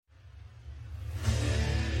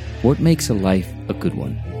What makes a life a good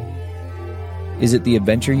one? Is it the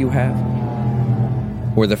adventure you have?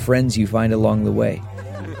 Or the friends you find along the way?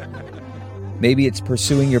 Maybe it's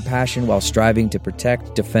pursuing your passion while striving to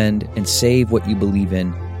protect, defend, and save what you believe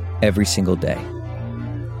in every single day.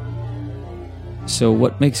 So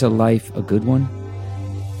what makes a life a good one?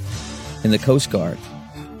 In the Coast Guard,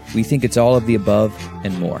 we think it's all of the above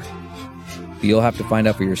and more. But you'll have to find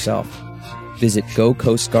out for yourself. Visit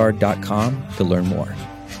gocoastguard.com to learn more.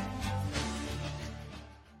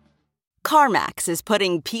 CarMax is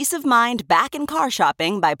putting peace of mind back in car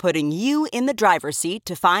shopping by putting you in the driver's seat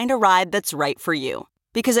to find a ride that's right for you.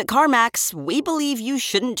 Because at CarMax, we believe you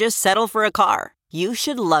shouldn't just settle for a car. You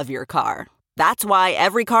should love your car. That's why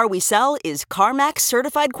every car we sell is CarMax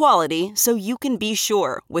certified quality, so you can be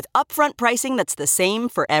sure with upfront pricing that's the same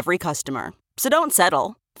for every customer. So don't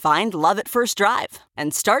settle. Find love at first drive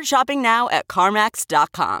and start shopping now at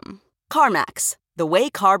CarMax.com. CarMax, the way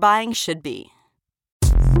car buying should be.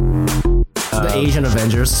 The Asian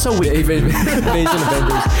Avengers, so weak. Asian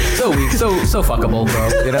Avengers, so weak, so fuckable, bro.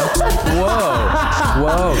 You know?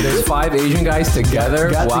 Whoa. There's 5 Asian guys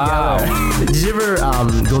together. Wow. Together. Did you ever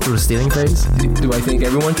go through a stealing phase? Do I think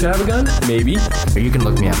everyone should have a gun? Maybe. Or you can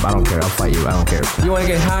look me up. I don't care. I'll fight you. I don't care. You want to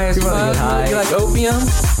get high as fuck? You like opium?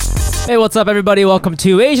 Hey, what's up, everybody? Welcome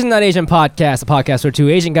to Asian Not Asian Podcast, a podcast where 2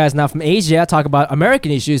 Asian guys not from Asia talk about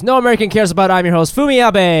American issues no American cares about. I'm your host, Fumi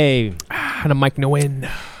Abe. And I'm Mike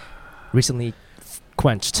Nguyen. Recently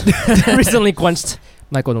quenched.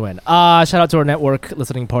 Michael Nguyen. Shout out to our network,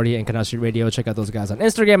 Listening Party and Canal Street Radio. Check out those guys on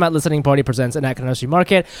Instagram at Listening Party Presents and at Canal Street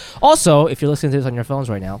Market. Also, if you're listening to this on your phones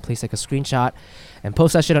right now, please take a screenshot and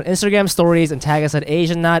post that shit on Instagram stories and tag us at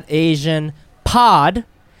Asian Not Asian Pod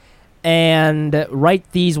and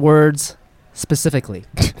write these words specifically.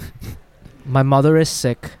 My mother is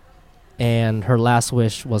sick, and her last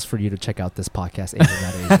wish was for you to check out this podcast, Asian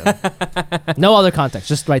Not Asian. No other context.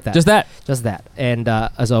 Just write that. Just that. And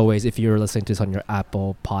as always, if you're listening to this on your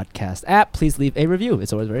Apple Podcast app, please leave a review.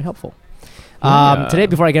 It's always very helpful. Today,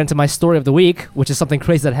 before I get into my story of the week, which is something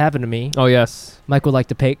crazy that happened to me, Oh yes. Mike would like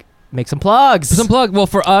to make some plugs. Well,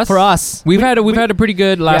 for us, we've had a pretty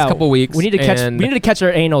good last couple weeks. We need to catch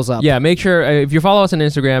our anals up. Yeah, make sure if you follow us on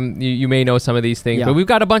Instagram, you may know some of these things. Yeah. But we've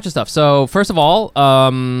got a bunch of stuff. So first of all,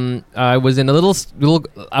 I was in a little.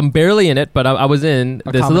 I'm barely in it, but I was in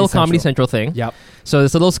this little Comedy Central thing. Yep. So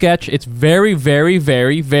this little sketch, it's very, very,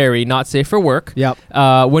 very, very not safe for work. Yep.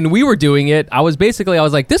 When we were doing it, I was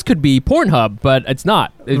like, this could be Pornhub, but it's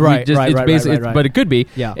not. Right. But it could be.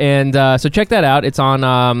 Yeah. And so check that out. It's on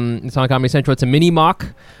Comedy Central. It's a mini mock.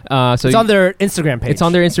 So it's on their Instagram page. It's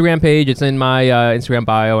on their Instagram page. It's in my Instagram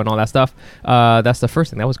bio and all that stuff. That's the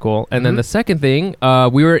first thing. That was cool. And then the second thing,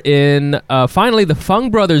 we were in finally the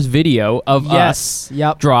Fung Brothers video of us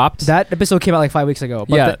dropped. That episode came out like 5 weeks ago.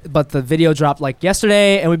 But the video dropped like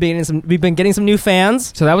yesterday, and we've been getting some new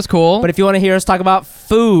fans. So that was cool. But if you want to hear us talk about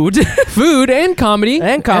food and comedy.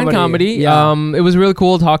 Yeah. It was really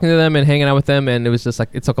cool talking to them and hanging out with them, and it was just like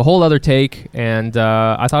it's like a whole other take. And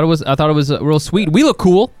I thought it was real sweet. We look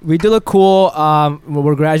cool. We do look cool.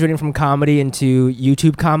 We're graduating from comedy into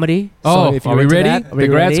YouTube comedy. So if are we ready? The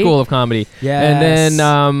grad school of comedy. Yes. And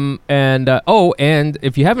then and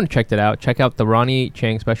if you haven't checked it out, check out the Ronnie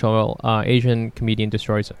Chang special, Asian Comedian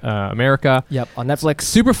Destroys America. Yep, on Netflix.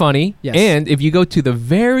 Super funny. Yes. And if you go to the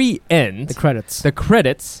very end, the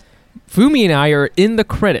credits, Fumi and I are in the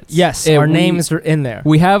credits. Yes, our names are in there.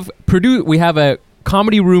 We have a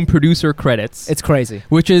Comedy Room producer credits. It's crazy.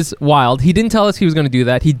 Which is wild. He didn't tell us he was going to do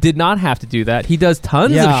that. He did not have to do that. He does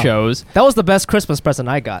tons of shows. That was the best Christmas present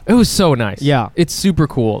I got. It was so nice. Yeah. It's super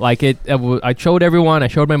cool. Like I showed everyone. I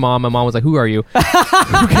showed my mom. My mom was like, "Who are you?"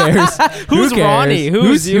 Who cares? Who's Ronnie?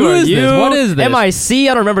 Who is this? What is this? MIC?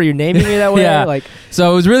 I don't remember you naming me that way. Yeah. Like,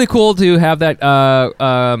 so it was really cool to have that.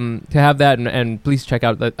 And please check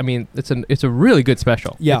out that. I mean, it's a really good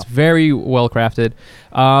special. Yeah. It's very well crafted.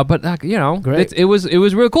 But great. It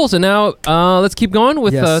was really cool. So now let's keep going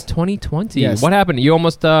with 2020. Yes. What happened? You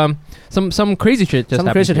almost some crazy shit just happened.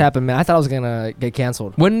 Some crazy shit happened, man. I thought I was gonna get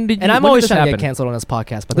canceled. I'm always trying to get canceled on this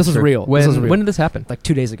podcast, but this was real. When did this happen? Like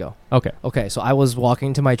 2 days ago. Okay. So I was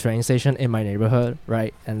walking to my train station in my neighborhood,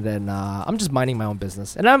 right? And then I'm just minding my own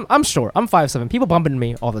business, and I'm short. I'm 5'7". People bump into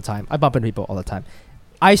me all the time. I bump into people all the time.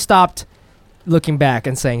 I stopped looking back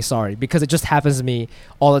and saying sorry because it just happens to me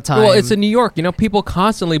all the time. Well, it's in New York, people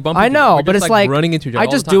constantly bump into I know, you. but it's like running into each other. I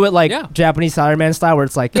just do it like Japanese Salaryman style, where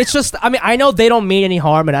it's like it's just. I mean, I know they don't mean any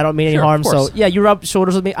harm, and I don't mean any harm. So yeah, you rub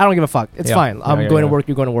shoulders with me. I don't give a fuck. It's fine. I'm going to work.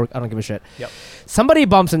 You're going to work. I don't give a shit. Yep. Somebody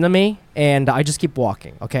bumps into me, and I just keep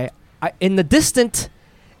walking. Okay. In the distant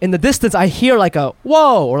in the distance, I hear like a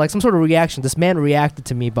whoa or like some sort of reaction. This man reacted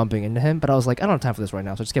to me bumping into him, but I was like, I don't have time for this right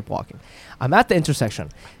now, so I just kept walking. I'm at the intersection.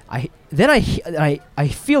 I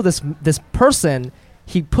feel this person.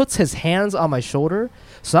 He puts his hands on my shoulder,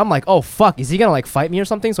 so I'm like, oh fuck, is he gonna like fight me or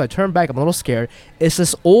something? So I turn back. I'm a little scared. It's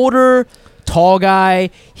this older, tall guy.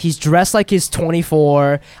 He's dressed like he's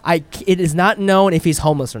 24. It is not known if he's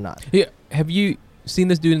homeless or not. Yeah. Have you seen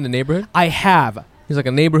this dude in the neighborhood? I have. He's like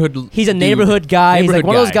a neighborhood. He's a neighborhood guy. He's like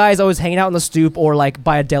one of those guys always hanging out on the stoop or like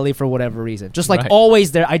by a deli for whatever reason. Just like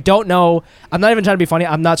always there. I don't know. I'm not even trying to be funny.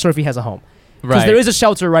 I'm not sure if he has a home. Because there is a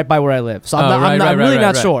shelter right by where I live. So I'm really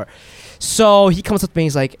not sure. So he comes up to me.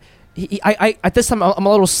 He's like, I at this time I'm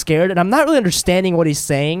a little scared and I'm not really understanding what he's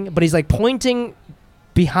saying. But he's like pointing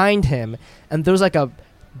behind him, and there's like a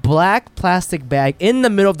black plastic bag in the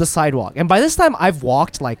middle of the sidewalk. And by this time I've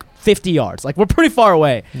walked like 50 yards. Like we're pretty far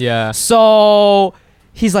away. Yeah. So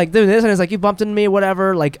he's like doing this, and he's like, you bumped into me,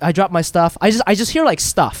 whatever. Like I dropped my stuff. I just hear like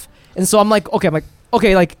stuff, and so I'm like, okay,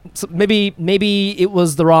 like so maybe it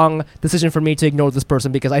was the wrong decision for me to ignore this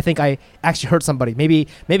person because I think I actually hurt somebody.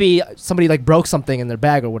 Maybe somebody like broke something in their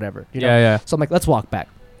bag or whatever. You know? Yeah. So I'm like, let's walk back.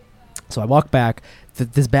 So I walk back.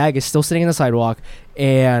 This bag is still sitting in the sidewalk,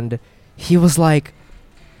 and he was like,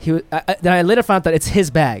 then I later found out that it's his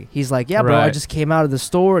bag. He's like, yeah, bro, I just came out of the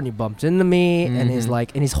store and you bumped into me. And he's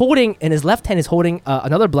like, and he's holding, in his left hand, he's holding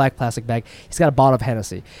another black plastic bag. He's got a bottle of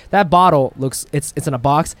Hennessy. That bottle it's in a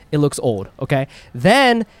box. It looks old. Okay.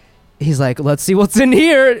 Then he's like, let's see what's in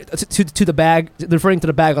here to the bag, referring to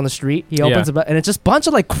the bag on the street. He opens it, and it's just a bunch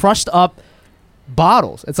of like crushed up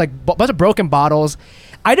bottles. It's like a bunch of broken bottles.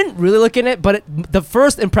 I didn't really look in it, but the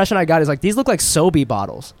first impression I got is like, these look like Sobe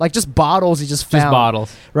bottles. Like just bottles he just found. Just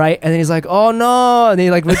bottles. Right? And then he's like, oh no. And then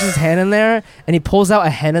he like reaches his hand in there and he pulls out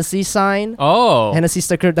a Hennessy sign. Oh. Hennessy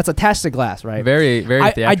sticker that's attached to glass, right? Very, very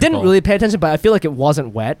theatrical. I didn't really pay attention, but I feel like it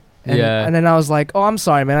wasn't wet. And then I was like, oh, I'm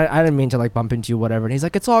sorry, man. I didn't mean to like bump into you, whatever. And he's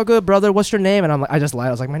like, it's all good, brother. What's your name? And I'm like, I just lied.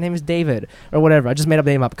 I was like, my name is David or whatever. I just made up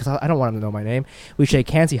the name up because I don't want him to know my name. We shake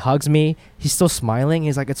hands. He hugs me. He's still smiling.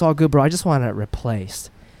 He's like, it's all good, bro. I just want it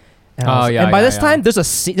replaced. And by this time, there's a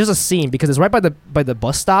scene because it's right by the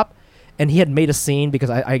bus stop, and he had made a scene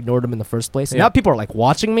because I ignored him in the first place. And now people are like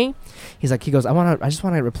watching me. He goes, I just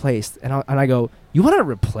want it replaced. And I go, you want it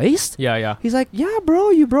replaced? Yeah. He's like, yeah,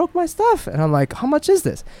 bro, you broke my stuff. And I'm like, how much is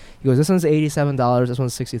this? He goes, this one's $87. This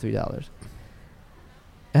one's $63.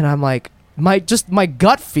 And I'm like, my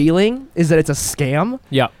gut feeling is that it's a scam.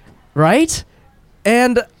 Yeah. Right?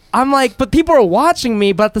 And I'm like, but people are watching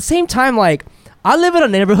me. But at the same time, like, I live in a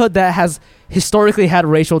neighborhood that has historically had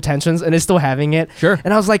racial tensions and is still having it. Sure.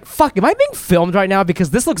 And I was like, fuck, am I being filmed right now? Because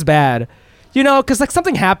this looks bad. You know, because like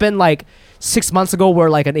something happened like 6 months ago where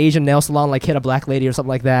like an Asian nail salon like hit a black lady or something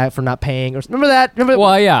like that for not paying. Or remember that?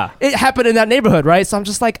 Well, yeah. It happened in that neighborhood, right? So I'm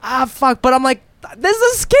just like, fuck. But I'm like, this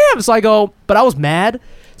is a scam. So I go, but I was mad.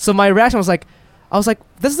 So my reaction was like,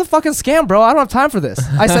 this is a fucking scam, bro. I don't have time for this.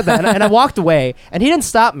 I said that. and I walked away. And he didn't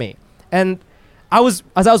stop me. And as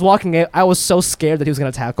I was walking in, I was so scared that he was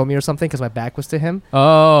going to tackle me or something because my back was to him.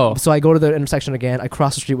 Oh. So I go to the intersection again. I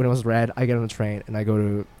cross the street when it was red. I get on the train and I go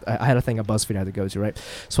to, I had a thing at BuzzFeed I had to go to, right?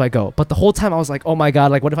 So I go. But the whole time I was like, oh my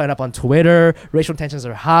God, like what if I end up on Twitter? Racial tensions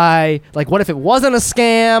are high. Like what if it wasn't a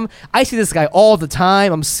scam? I see this guy all the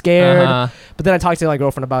time. I'm scared. But then I talked to my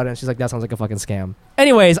girlfriend about it and she's like, that sounds like a fucking scam.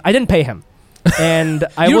 Anyways, I didn't pay him. And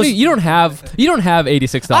you don't have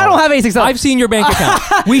 $86. I don't have $86. I've seen your bank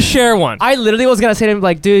account. We share one. I literally was gonna say to him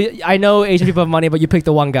like, dude, I know Asian people have money, but you picked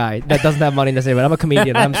the one guy that doesn't have money in the same way. I'm a comedian.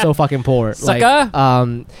 And I'm so fucking poor. Sucker.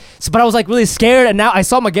 But I was like really scared, and now I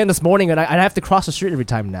saw him again this morning, and I have to cross the street every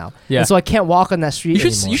time now. Yeah. And so I can't walk on that street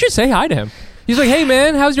anymore. You should say hi to him. He's like, hey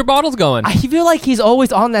man, how's your bottles going? I feel like he's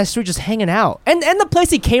always on that street just hanging out. And the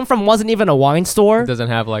place he came from wasn't even a wine store. It doesn't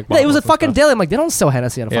have like it was a fucking deli. I'm like, they don't sell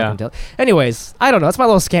Hennessy at a fucking deli. Anyways, I don't know. That's my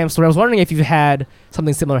little scam story. I was wondering if you've had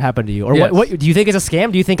something similar happen to you. Or what do you think it's a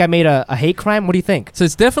scam? Do you think I made a hate crime? What do you think? So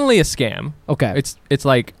it's definitely a scam. Okay. It's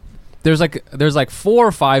like there's like 4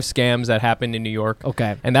 or 5 scams that happened in New York.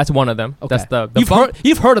 Okay. And that's one of them. Okay. That's the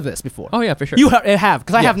you've heard of this before. Oh yeah, for sure. You have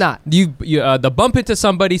because I have not. You the bump into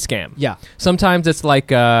somebody scam. Yeah. Sometimes it's like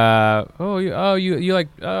you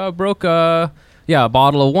broke a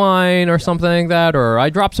bottle of wine or something like that, or I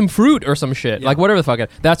dropped some fruit or some shit. Like whatever the fuck.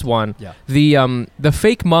 That's one. Yeah. The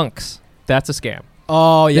fake monks, that's a scam.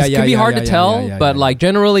 Oh yeah, this can be hard to tell, but like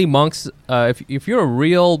generally monks, if you're a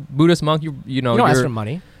real Buddhist monk, you don't ask for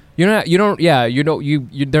money. They're not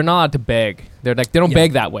allowed to beg. They're like, they don't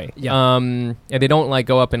beg that way. Yeah. And they don't like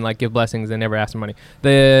go up and like give blessings. They never ask for money.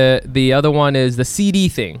 The other one is the CD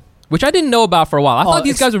thing. which I didn't know about for a while. I thought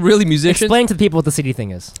these guys were really musicians. Explain to the people what the CD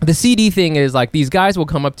thing is. The CD thing is like these guys will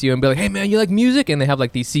come up to you and be like, "Hey man, you like music?" And they have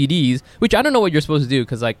like these CDs, which I don't know what you're supposed to do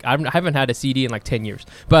because like I haven't had a CD in like 10 years.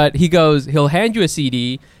 But he'll hand you a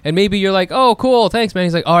CD and maybe you're like, "Oh, cool, thanks, man."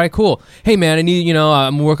 He's like, "All right, cool. Hey man, I need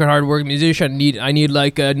I'm a working musician. I need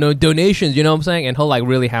like no donations. You know what I'm saying?" And he'll like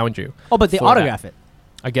really hound you. Oh, but they autograph it.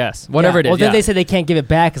 I guess whatever it is. Well, then they say they can't give it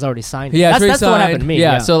back because I already signed it. Yeah, that's what happened to me.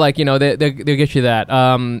 Yeah, so like they'll get you that.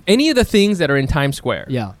 Any of the things that are in Times Square.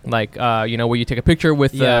 Yeah, like where you take a picture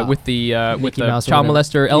with the child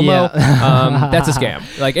molester Elmo. Yeah. That's a scam.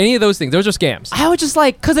 Like any of those things, those are scams. I would just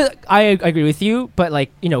like because I agree with you, but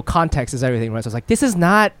like context is everything, right? So it's like this is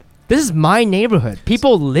my neighborhood.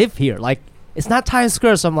 People live here. Like it's not Times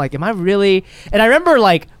Square. So I'm like, am I really? And I remember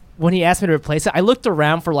like when he asked me to replace it, I looked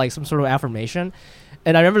around for like some sort of affirmation.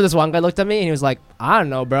 And I remember this one guy looked at me and he was like, "I don't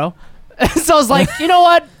know, bro." So I was like, you know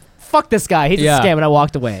what? Fuck this guy. He's a scam. And I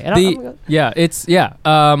walked away. And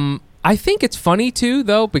I think it's funny too,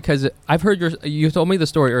 though, because I've heard you told me the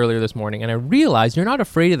story earlier this morning, and I realized you're not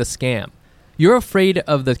afraid of the scam. You're afraid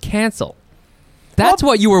of the cancel. That's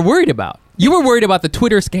what you were worried about. You were worried about the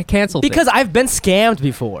Twitter cancel because I've been scammed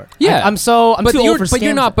before. Yeah, I'm too old for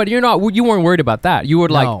scams. You weren't worried about that. You were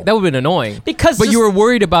like, that would have been annoying. But you were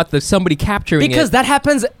worried about somebody capturing it. Because that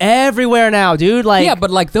happens everywhere now, dude. Like, yeah, but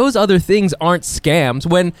like those other things aren't scams.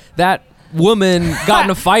 When that woman got in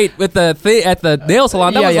a fight with at the nail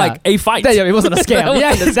salon, that was like a fight. It wasn't a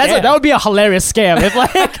scam. That would be a hilarious scam. If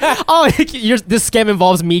like, this scam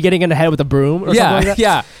involves me getting in the head with a broom or something like that.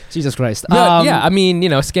 Yeah. Jesus Christ. I mean,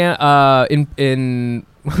 scam in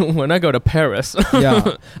when I go to Paris,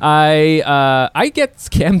 I get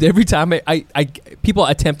scammed every time people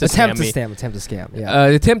attempt to scam me. Attempt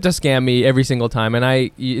to scam me every single time,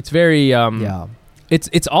 and it's very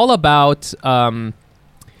it's all about the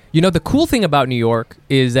cool thing about New York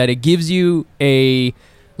is that it gives you a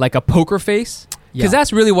poker face, because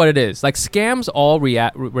that's really what it is. Like scams all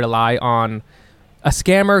rely on a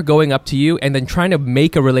scammer going up to you and then trying to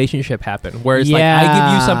make a relationship happen. Whereas like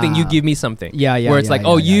I give you something, you give me something. Where it's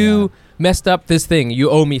you messed up this thing,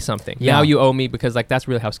 you owe me something. Now you owe me, because like that's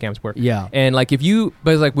really how scams work. And like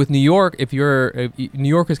but like with New York, New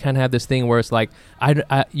Yorkers kind of have this thing where it's like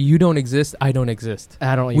you don't exist, I don't exist.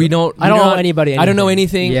 I don't know anybody. I don't know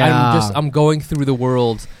anything. I'm going through the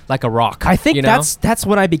world like a rock. I think that's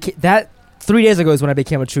when I became that. 3 days ago is when I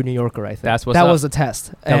became a true New Yorker, I think. That's what's that up. was the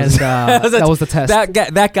test. That was the test.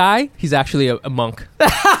 That guy, he's actually a monk.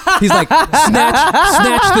 He's like,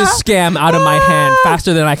 snatch this scam out of my hand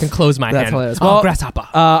faster than I can close my hand. Hilarious. Well, grasshopper.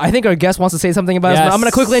 I think our guest wants to say something about us, but I'm going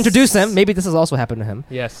to quickly introduce him. Maybe this has also happened to him.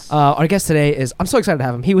 Yes. Our guest today is, I'm so excited to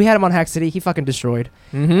have him. We had him on Hack City. He fucking destroyed.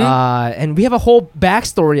 Mm-hmm. And we have a whole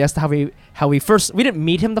backstory as to how we didn't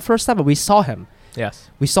meet him the first time, but we saw him. Yes.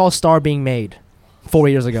 We saw a star being made 4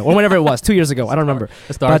 years ago, or whenever it was, 2 years ago. I don't remember.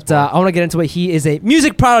 But I want to get into it. He is a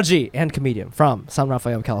music prodigy and comedian from San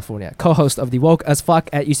Rafael, California. Co-host of the Woke as Fuck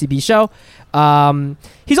at UCB show.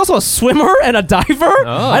 He's also a swimmer and a diver.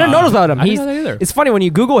 I didn't notice about him. I didn't know that either. It's funny when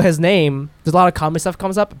you Google his name. There's a lot of comedy stuff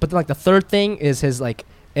comes up, but then like the third thing is his like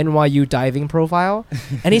NYU diving profile,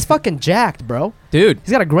 and he's fucking jacked, bro. Dude,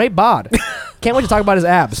 he's got a great bod. Can't wait to talk about his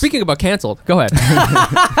abs. Speaking about canceled, go ahead.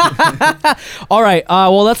 All right.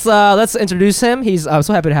 Well, let's introduce him. I'm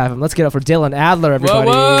so happy to have him. Let's get up for Dylan Adler, everybody.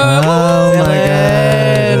 Oh my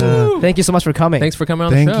God. Thank you so much for coming. Thanks for coming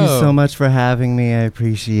on the show. Thank you so much for having me. I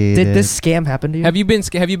appreciate it. Did this scam happen to you? Have you been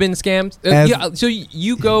scammed? So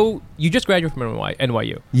you just graduated from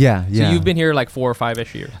NYU. Yeah. So you've been here like 4 or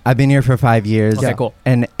 5-ish years. I've been here for 5 years. Okay, cool.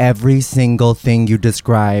 And every single thing you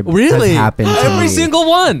described has happened to me. Every single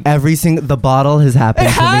one. The bottle has happened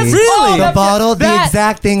to me. Really? The bottle, the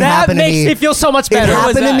exact thing happened to me. That makes me feel so much better. It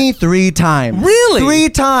happened to me 3 times. Really? 3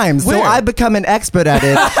 times. Where? So I've become an expert at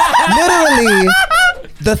it. Literally.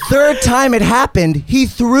 The 3rd time it happened, he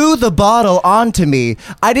threw the bottle onto me.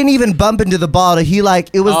 I didn't even bump into the bottle. He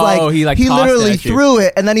literally threw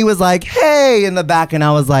it, and then he was like, "Hey," in the back, and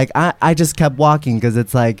I was like, I just kept walking because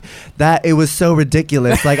it's like that. It was so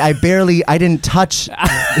ridiculous. Like I didn't touch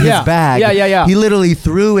his bag. Yeah. He literally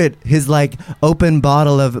threw his like open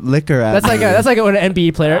bottle of liquor at me. That's like when an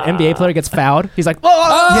NBA player gets fouled. He's like,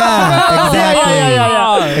 "Oh!" Yeah,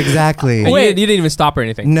 exactly. Exactly. Wait, you didn't even stop or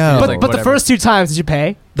anything. No. But the first 2 times, did you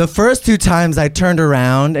pay? The first 2 times I turned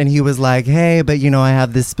around and he was like, "Hey, but I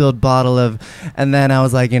have this spilled bottle of," and then I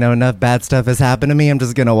was like, enough bad stuff has happened to me. I'm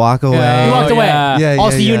just gonna walk away. You walked away. Yeah.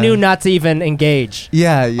 Also, you knew not to even engage.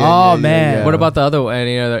 Yeah. Man. What about the other?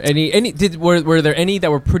 Were there any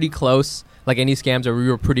that were pretty close like any scams, or you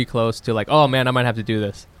were pretty close to like, oh man, I might have to do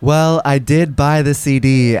this? Well, I did buy the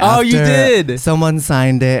CD. Oh, you did? Someone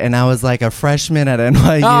signed it, and I was like a freshman at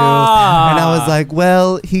NYU. And I was like,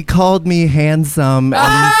 well, he called me handsome,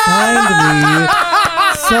 and he signed me.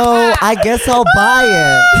 So I guess I'll buy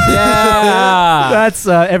it. Yeah. That's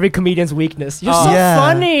every comedian's weakness. You're so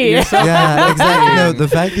funny. You're so yeah, exactly. No, the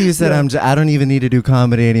fact that you said I don't even need to do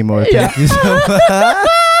comedy anymore. Thank you so much.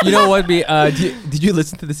 You know what? Did you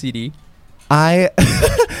listen to the CD? I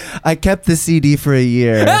kept the CD for a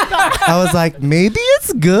year. I was like, maybe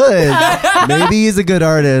it's good. Maybe he's a good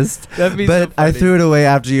artist. That'd be but so I funny. threw it away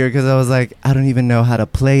after a year because I was like, I don't even know how to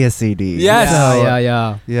play a CD. Yes. So,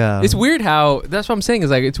 yeah. It's weird how, that's what I'm saying, is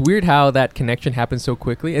like, it's weird how that connection happens so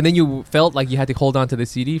quickly, and then you felt like you had to hold on to the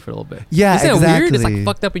CD for a little bit. Yeah, Isn't exactly. that weird? It's like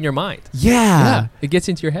fucked up in your mind. Yeah. It gets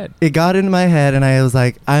into your head. It got into my head, and I was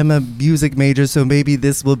like, I'm a music major, so maybe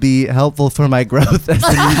this will be helpful for my growth as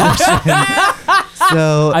a musician.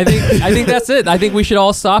 So I think that's it. I think we should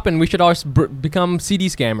all stop and we should all become CD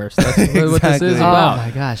scammers. That's what this is Exactly. about. Oh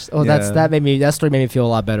my gosh! Oh, that story made me feel a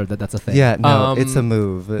lot better. That's a thing. Yeah, no, it's a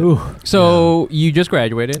move. So you just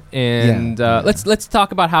graduated, and let's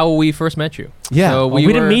talk about how we first met you. Yeah. So we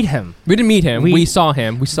didn't meet him. We didn't meet him. We saw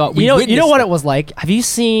him. We You know what it was like? Have you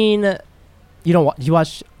seen? You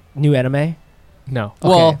watch new anime? No. Okay.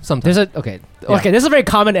 Well, sometimes. Okay, this is a very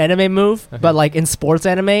common anime move, but like in sports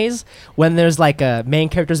animes, when there's like a main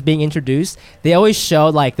character's being introduced, they always show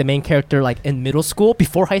like the main character like in middle school,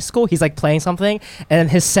 before high school, he's like playing something,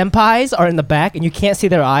 and his senpais are in the back, and you can't see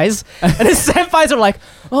their eyes, and his senpais are like,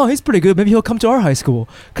 "Oh, he's pretty good. Maybe he'll come to our high school,"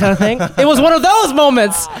 kind of thing. It was one of those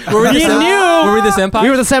moments. Were we the senpai? We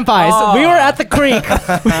were the senpais. Oh. We were at the creek.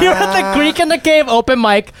 We were at the creek in the cave open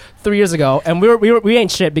mic 3 years ago, and we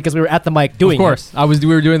ain't shit because we were at the mic doing it. Of course, we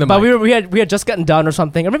were doing the But mic. we had just gotten done or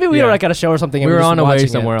something, or maybe we were like at a show or something. And we were just on our way watching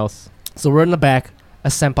somewhere it. else. So we're in the back,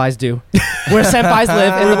 as senpais do, where senpais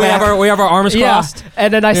live in the We back. have our arms crossed.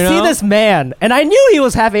 And then I see know? this man, and I knew he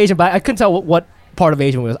was half Asian, but I couldn't tell what part of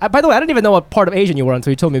Asian he was. By the way, I didn't even know what part of Asian you were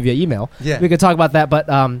until you told me via email. Yeah. We could talk about that, but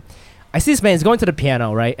I see this man. He's going to the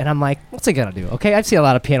piano, right? And I'm like, what's he gonna do? Okay, I've seen a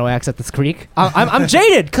lot of piano acts at this creek. I'm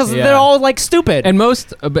jaded because Yeah. they're all like stupid. And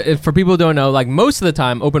most, but for people who don't know, like most of the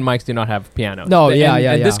time, open mics do not have piano. No,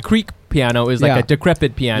 yeah. This creek piano is like a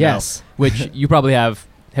decrepit piano, Yes. which you probably have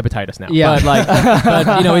hepatitis now. Yeah. But like,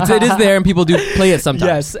 but you know, it is there, and people do play it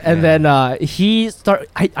sometimes. Yes, and then I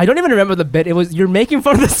don't even remember the bit. It was, you're making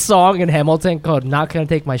fun of this song in Hamilton called "Not Gonna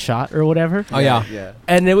Take My Shot" or whatever. Oh yeah.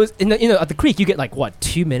 And it was at the creek you get like what,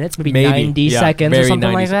 2 minutes, maybe 90 Yeah, seconds or very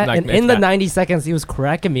something 90 like that. like And in the that. 90 seconds he was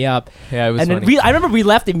cracking me up. Yeah, it was And then funny. I remember we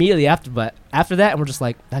left immediately after that, and we're just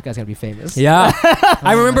like, that guy's gonna be famous. Yeah,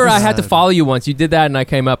 I remember I had to follow you once. You did that, and I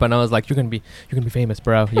came up, and I was like, "You're gonna be famous,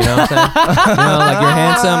 bro." You know what I'm saying? You know, like you're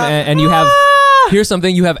handsome, and you have. Here's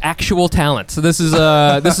something: you have actual talent. So this is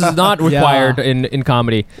not required in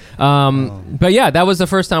comedy. But yeah, that was the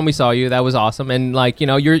first time we saw you. That was awesome, and like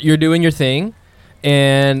you're doing your thing.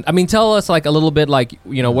 And I mean, tell us like a little bit, like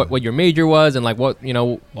what your major was, and like what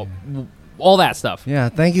all that stuff. Yeah,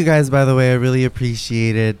 thank you guys, by the way. I really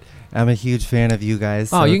appreciate it. I'm a huge fan of you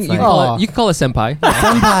guys. Oh, so you it's can call it senpai.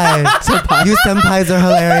 senpai. You senpais are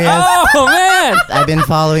hilarious. Oh man, I've been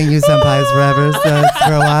following you senpais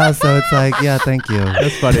for a while, so it's like, yeah, thank you.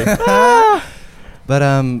 that's funny.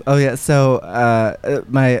 But so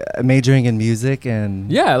my majoring in music and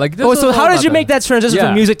Yeah, like this. So how did you make that transition Yeah.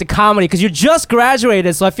 from music to comedy? Because you just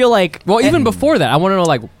graduated, so I feel like even before that, I want to know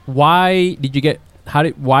like why did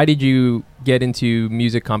you get into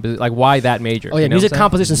music composition? Like why that major? Oh yeah, music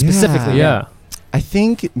composition specifically. Yeah. I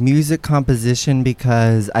think music composition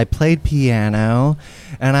because I played piano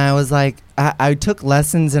and I was like, I took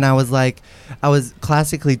lessons and I was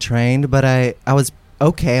classically trained, but I was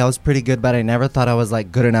okay, I was pretty good, but I never thought I was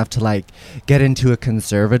like good enough to like get into a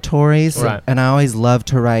conservatory. So, Right. And I always loved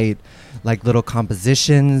to write like little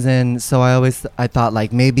compositions, and so I thought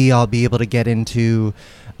like maybe I'll be able to get into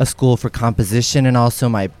a school for composition. And also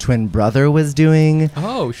my twin brother was doing.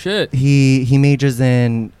 Oh shit. He majors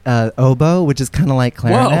in oboe, which is kind of like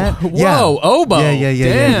clarinet. Whoa, oboe.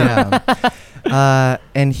 Yeah.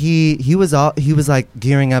 And he was like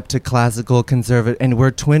gearing up to classical conservative, and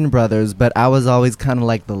we're twin brothers, but I was always kind of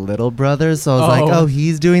like the little brother, so I was like, oh,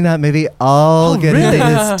 he's doing that, maybe I'll get into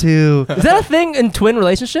this too. Is that a thing in twin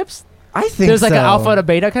relationships? I think there's like so. an alpha and a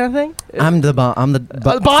beta kind of thing. I'm the bottom. I'm the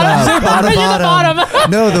bottom. I'm the You're the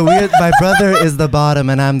bottom. No, my brother is the bottom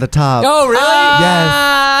and I'm the top. Oh really?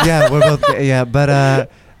 Yes. Yeah, we're both. Yeah, but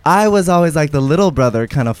I was always like the little brother,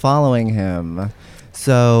 kind of following him.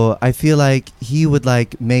 So I feel like he would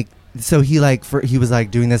like make so he was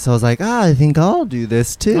like doing this. So I was like, I think I'll do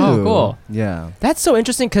this too. Oh, cool. Yeah. That's so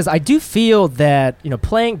interesting because I do feel that,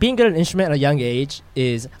 being good at an instrument at a young age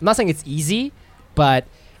is, I'm not saying it's easy, but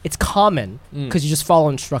it's common because you just follow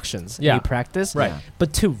instructions and you practice. Right.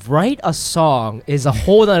 But to write a song is a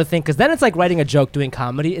whole other thing because then it's like writing a joke, doing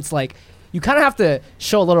comedy. It's like you kind of have to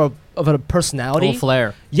show a little of a personality. A little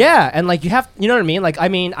flair. Yeah, and like you know what I mean? Like, I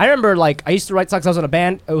remember like I used to write songs. I was in a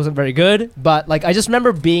band. It wasn't very good, but like I just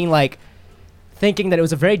remember being like thinking that it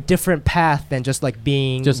was a very different path than just like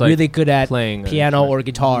being really good at playing piano or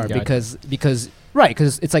guitar because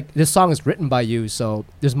it's like this song is written by you, so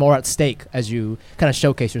there's more at stake as you kind of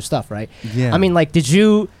showcase your stuff, right? Yeah. I mean, like, did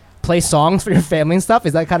you play songs for your family and stuff?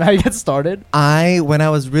 Is that kind of how you get started? When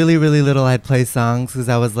I was really, really little, I'd play songs because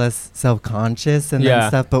I was less self-conscious and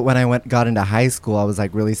stuff. But when I got into high school, I was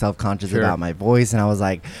like really self-conscious about my voice, and I was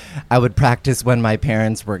like, I would practice when my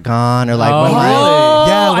parents were gone, or like when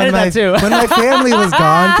my family was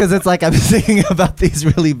gone, because it's like I'm singing about these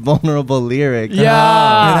really vulnerable lyrics.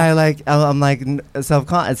 Yeah, and I'm like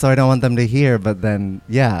self-conscious, so I don't want them to hear. But then,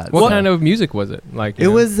 what kind of music was it? Like it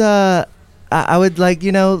was. I would like,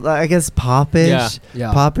 I guess popish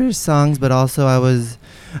songs, but also I was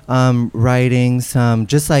writing some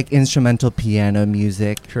just like instrumental piano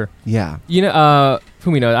music. Sure. Yeah.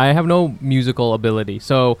 Fumino, I have no musical ability.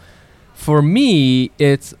 So for me,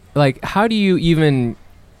 it's like, how do you even,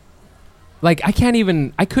 like, I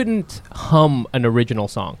couldn't hum an original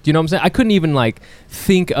song. Do you know what I'm saying? I couldn't even like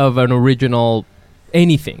think of an original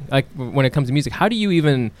anything, like when it comes to music. How do you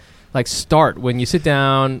even like start when you sit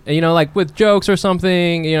down, like with jokes or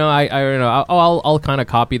something, I don't know, I'll kind of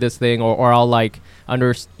copy this thing or I'll like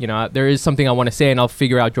there is something I want to say and I'll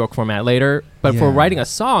figure out joke format later. But for writing a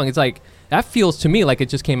song, it's like, that feels to me like it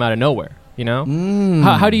just came out of nowhere,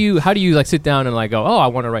 How do you like sit down and like go, I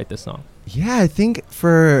want to write this song? Yeah, I think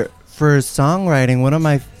for songwriting, one of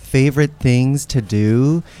my favorite things to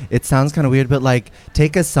do, it sounds kind of weird, but like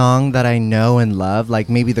take a song that I know and love, like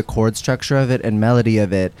maybe the chord structure of it and melody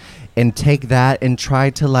of it, and take that and try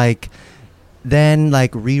to like then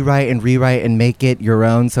like rewrite and make it your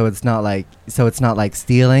own, so it's not like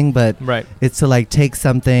stealing, but it's to like take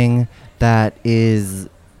something that is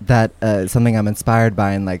something I'm inspired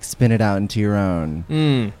by and like spin it out into your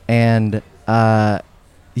own. And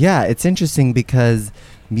it's interesting because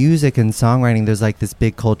music and songwriting, there's like this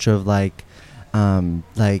big culture of like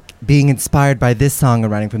being inspired by this song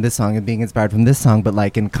and writing from this song and being inspired from this song, but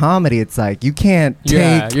like in comedy it's like you can't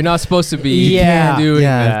take, you're not supposed to be doing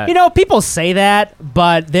that. People say that,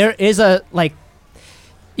 but there is a like,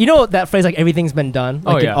 that phrase like everything's been done,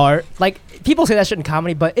 like in art, like people say that shit in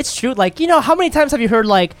comedy, but it's true. Like, how many times have you heard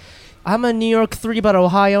like, I'm a New York 3 but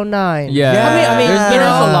Ohio 9? Yeah. I mean, there's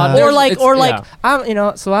a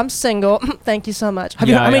lot. So I'm single. Thank you so much. How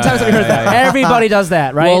many times have you heard that? Everybody does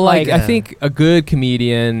that, right? Well, I think a good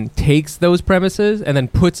comedian takes those premises and then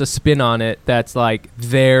puts a spin on it that's like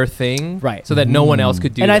their thing, right? So that no one else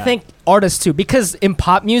could do. And that. I think artists too, because in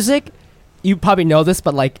pop music, you probably know this,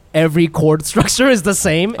 but like every chord structure is the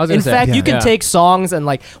same. In fact, you can take songs and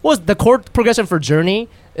like, what was the chord progression for Journey?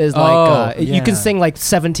 Is like you can sing like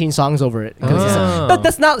 17 songs over it, but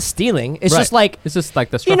that's not stealing. It's just like the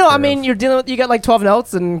structure. You're dealing with, you got like 12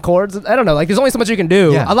 notes and chords. I don't know, like there's only so much you can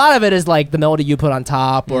do. A lot of it is like the melody you put on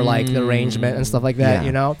top or like the arrangement and stuff like that.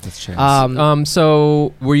 That's true.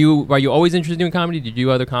 So were you always interested in comedy? Did you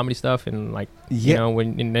do other comedy stuff and like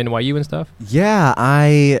when in NYU and stuff? Yeah,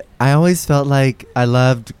 I always felt like I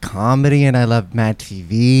loved comedy and I loved Mad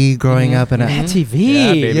TV growing up. And Mad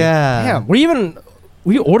TV, yeah.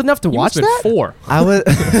 Were you old enough to watch that? 4. I was.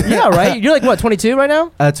 Yeah, right. You're like what, 22 right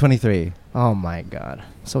now? 23. Oh my god,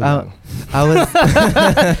 so young. I was.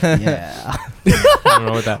 Yeah. I don't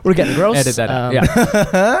know what that. We're getting gross. Edit that out.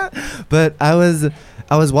 But I was the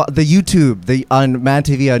YouTube, on Mad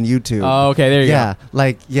TV on YouTube. Oh, okay, there you go.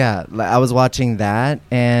 I was watching that,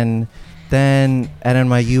 and then at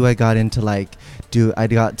NYU I got into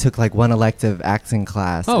took like one elective acting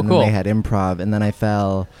class. Oh, and cool. Then they had improv, and then I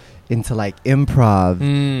fell into like improv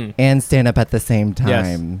and stand up at the same time.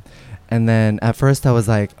 Yes. And then at first I was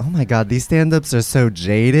like, oh my God, these stand-ups are so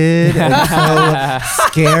jaded and so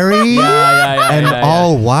scary and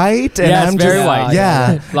all white. And yes, I'm very just, white.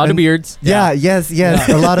 Yeah. A lot of beards. Yes.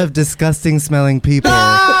 A lot of disgusting smelling people.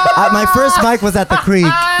 My first mic was at the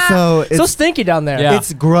Creek. So it's so stinky down there. Yeah.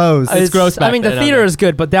 It's gross. It's gross. I mean, the theater is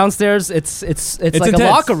good, but downstairs it's like intense. A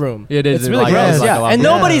locker room. It is. It's really gross. Like and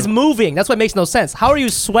nobody's moving. That's what makes no sense. How are you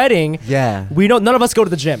sweating? Yeah. None of us go to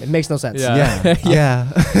the gym. It makes no sense. Yeah.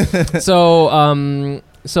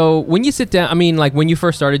 So when you sit down, I mean, like when you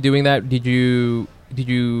first started doing that, did you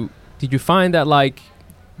find that like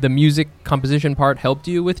the music composition part helped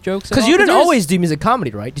you with jokes? Because you didn't always do music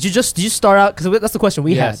comedy, right? Did you start out? Because that's the question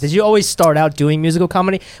we had. Did you always start out doing musical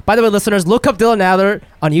comedy? By the way, listeners, look up Dylan Adler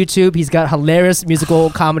on YouTube. He's got hilarious musical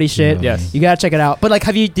comedy shit. Yes, you gotta check it out. But like,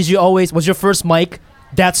 did you always? Was your first mic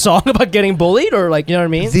that song about getting bullied, or like, you know what I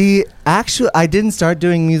mean? I didn't start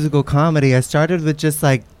doing musical comedy. I started with just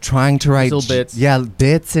like trying to write bits.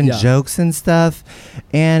 Bits and jokes and stuff.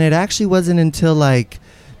 And it actually wasn't until like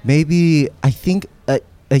maybe I think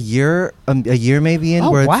a year maybe in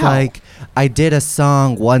where it's like I did a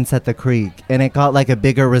song once at the Creek and it got like a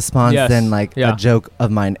bigger response than like a joke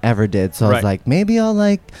of mine ever did. So I was like, maybe I'll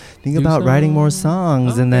like think about writing more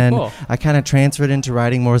songs. And then I kind of transferred into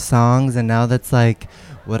writing more songs, and now that's like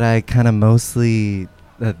what I kind of mostly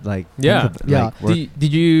like.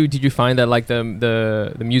 Did you find that like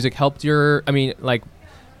the music helped your? I mean, like.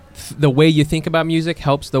 The way you think about music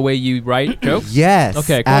helps the way you write jokes? Yes.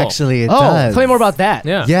 Okay, cool. Actually, it does. Tell me more about that.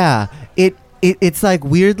 Yeah. It's like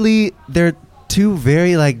weirdly, they're two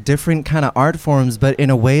very like different kind of art forms, but in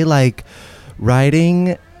a way like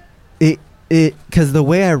writing it because the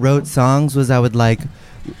way I wrote songs was I would like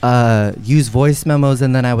use voice memos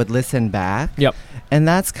and then I would listen back. Yep. And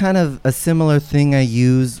that's kind of a similar thing I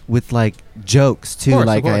use with like jokes too.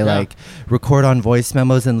 Like like record on voice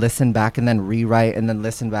memos and listen back and then rewrite and then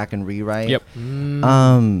listen back and rewrite. Yep.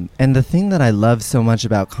 And the thing that I love so much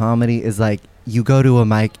about comedy is like you go to a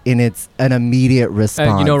mic and it's an immediate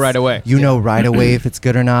response. You know right away. You know right away if it's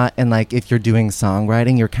good or not. And like if you're doing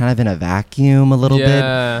songwriting, you're kind of in a vacuum a little bit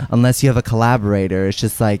unless you have a collaborator. It's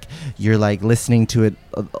just like you're like listening to it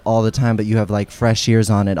all the time, but you have like fresh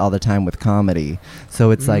ears on it all the time with comedy.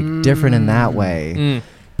 So it's like different in that way.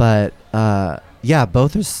 But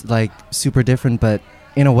both are like super different, but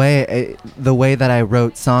in a way, the way that I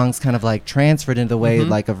wrote songs kind of like transferred into the way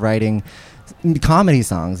like of writing comedy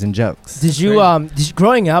songs and jokes. Did you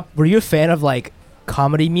growing up, were you a fan of like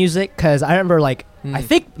comedy music? Because I remember like I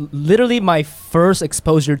think literally my first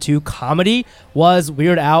exposure to comedy was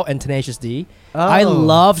Weird Al and Tenacious D. I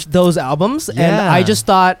loved those albums, and I just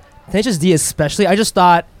thought Tenacious D especially, I just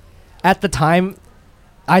thought at the time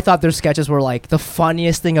I thought their sketches were like the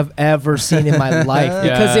funniest thing I've ever seen in my life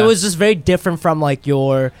because it was just very different from like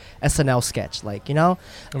your SNL sketch, like, you know,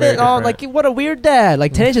 like what a weird dad.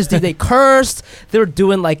 Like Tenacious D, they cursed. They were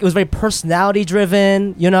doing like, it was very personality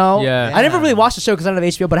driven, you know. I never really watched the show because I didn't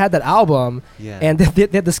have HBO, but I had that album, and they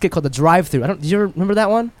had the skit called The Drive-Thru. Do you remember that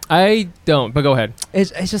one? I don't, but go ahead.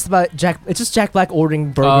 It's just about Jack Black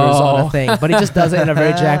ordering burgers on a thing, but he just does it in a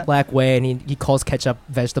very Jack Black way, and he calls ketchup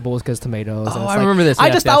vegetables because tomatoes. Oh, I remember this.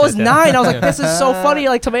 I was 9. I was like, this is so funny.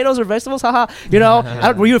 Like tomatoes or vegetables, haha. You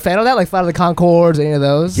know, were you a fan of that? Like Flight of the Conchords, any of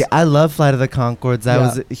those? Yeah, I love Flight of the Conchords. I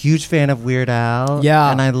was a huge fan of Weird Al.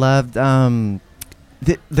 Yeah, and I loved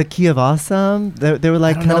the Key of Awesome. They were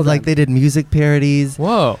like kind of like they did music parodies.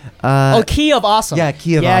 Whoa. Key of Awesome. Yeah,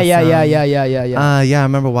 Key of Awesome. Yeah, I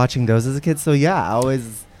remember watching those as a kid. So yeah, I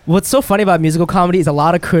always. What's so funny about musical comedy is a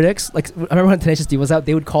lot of critics, like I remember when Tenacious D was out,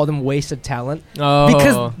 they would call them wasted talent.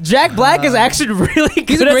 Because Jack Black is actually really good.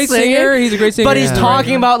 He's a great singer. He's a great singer. But he's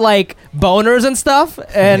talking about like boners and stuff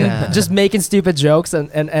and just making stupid jokes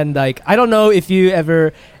and like, I don't know if you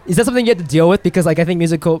ever, is that something you have to deal with? Because like I think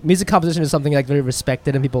music composition is something like very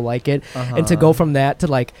respected and people like it. And to go from that to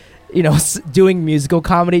like, you know, doing musical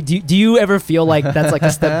comedy, do you ever feel like that's like a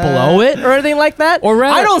step below it or anything like that? Or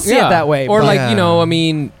rather, I don't see it that way. Or like, you know, I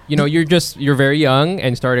mean, you know, you're very young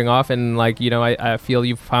and starting off, and like, you know, I feel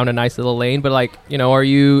you've found a nice little lane, but like, you know, are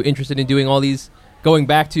you interested in doing all these, going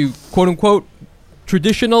back to quote unquote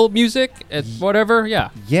traditional music and whatever? Yeah.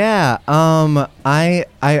 I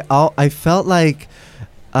felt like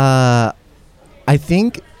I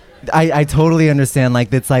think I totally understand,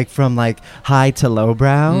 like it's like from like high to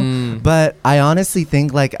lowbrow, but I honestly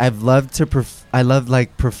think like I love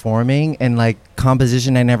like performing and like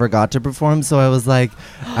composition. I never got to perform, so I was like,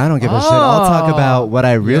 I don't give a shit. I'll talk about what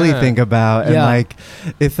I really think about, and like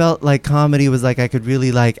it felt like comedy was like I could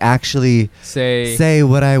really like actually say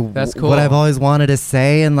what I've always wanted to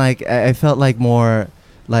say, and like I felt like more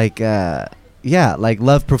like. Like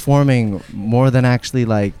love performing more than actually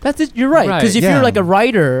like. That's it. You're right. Because if you're like a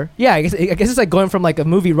writer, I guess it's like going from like a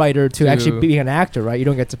movie writer to actually being an actor, right? You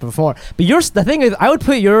don't get to perform. But the thing is, I would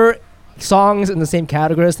put your songs in the same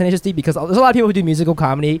category as Tenacious D because there's a lot of people who do musical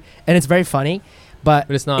comedy and it's very funny, but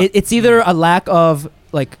it's not. It's either a lack of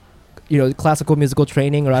like, you know, classical musical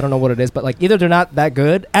training, or I don't know what it is, but like either they're not that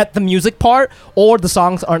good at the music part or the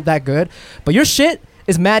songs aren't that good. But your shit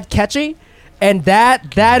is mad catchy. And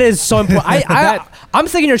that is so important. I'm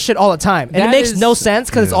singing your shit all the time, and it makes no sense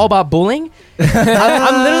because it's all about bullying.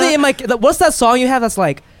 I'm literally in my. What's that song you have that's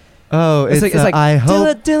like, Oh, it's like I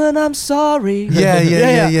hope. Dylan, I'm sorry. Yeah.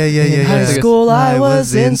 In high school, I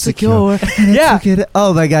was insecure. Yeah.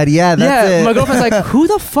 Oh my God, yeah, that's it. My girlfriend's like, who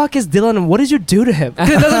the fuck is Dylan and what did you do to him?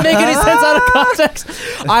 It doesn't make any sense out of context.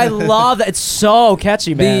 I love that. It's so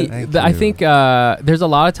catchy, man. I think there's a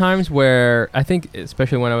lot of times where I think,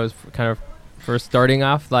 especially when I was kind of first starting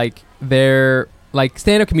off, like they're like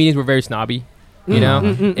stand-up comedians were very snobby. You know,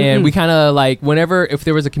 and we kind of like whenever if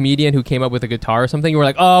there was a comedian who came up with a guitar or something, you were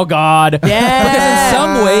like, oh God, yeah. Because in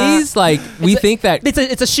some ways, like we think that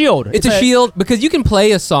it's a shield. It's a shield because you can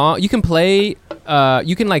play a song, you can play,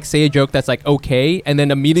 you can like say a joke that's like okay, and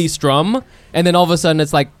then immediately strum, and then all of a sudden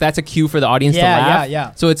it's like that's a cue for the audience to laugh.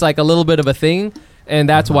 Yeah. So it's like a little bit of a thing. And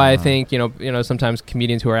that's why I think, you know, sometimes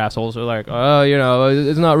comedians who are assholes are like, oh, you know,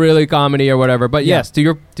 it's not really comedy or whatever. But yes,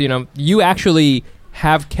 you actually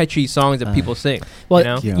have catchy songs that people sing.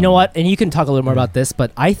 Well, you know what? And you can talk a little more about this,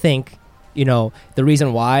 but I think, you know, the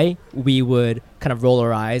reason why we would kind of roll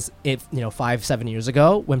our eyes if, 5-7 years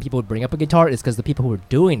ago when people would bring up a guitar is because the people who were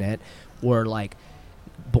doing it were like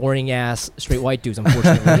boring ass straight white dudes,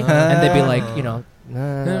 unfortunately. And they'd be like,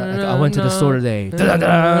 I went to the store today.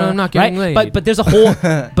 I'm not getting laid. But there's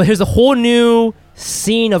a whole new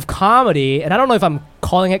scene of comedy, and I don't know if I'm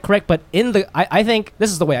calling it correct, but I think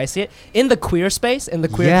this is the way I see it, in the queer space, in the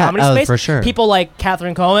queer comedy space, for sure. people like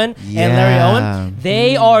Catherine Cohen and Larry Owen,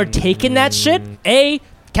 they are taking that shit.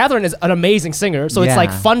 Catherine is an amazing singer, so it's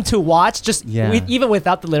like fun to watch. Just even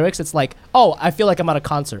without the lyrics, it's like, oh, I feel like I'm at a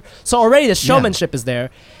concert. So already the showmanship is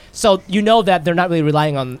there. So you know that they're not really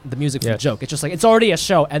relying on the music for the joke. It's just like it's already a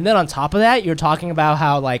show, and then on top of that, you're talking about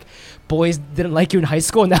how like boys didn't like you in high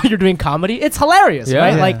school, and now you're doing comedy. It's hilarious,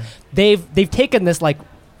 right? Like they've taken this like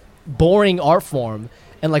boring art form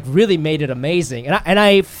and like really made it amazing. And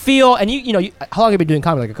I feel, and you know, how long have you been doing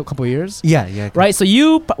comedy? Like a couple of years? Yeah. Right. So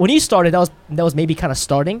when you started, that was maybe kind of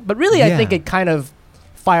starting, but really, I think it kind of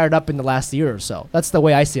fired up in the last year or so. That's the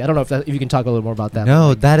way I see it. I don't know if you can talk a little more about that.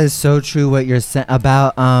 No, that is so true what you're saying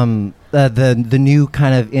about the new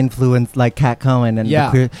kind of influence like Cat Cohen and the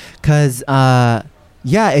queer, because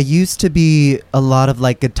it used to be a lot of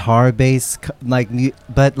like guitar based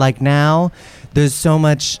but like now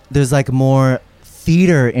there's like more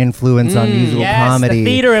theater influence on musical comedy. The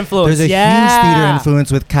theater influence. There's a huge theater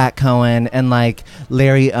influence with Cat Cohen and like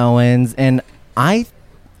Larry Owens, and I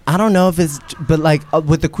don't know if it's, but like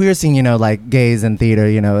with the queer scene, you know, like gays in theater,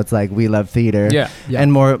 you know, it's like we love theater. Yeah.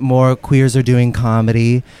 And more queers are doing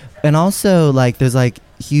comedy, and also like there's like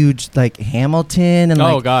huge like Hamilton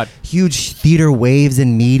and huge theater waves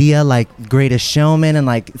in media like Greatest Showman and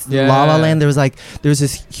like La La Land. There's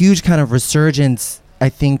this huge kind of resurgence, I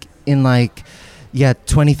think, in like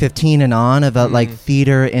 2015 and on about like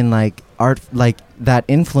theater and like art, like that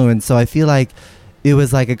influence. So I feel like it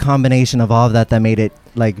was like a combination of all of that made it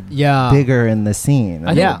like bigger in the scene.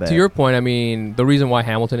 I think to your point, I mean, the reason why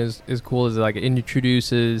Hamilton is cool is like it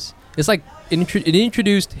introduced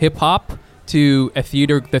hip hop to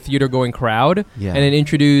the theater going crowd, and it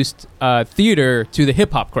introduced theater to the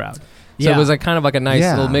hip hop crowd. So it was like kind of like a nice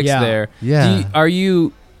little mix there. Yeah. Are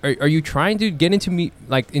you trying to get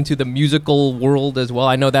into the musical world as well?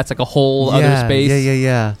 I know that's like a whole other space.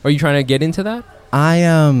 Yeah. Are you trying to get into that?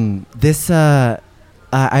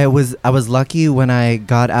 I was lucky when I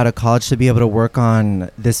got out of college to be able to work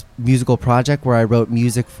on this musical project where I wrote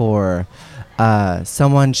music for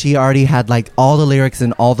someone. She already had like all the lyrics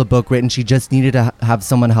and all the book written. She just needed to have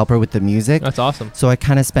someone help her with the music. That's awesome. So I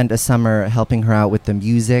kind of spent a summer helping her out with the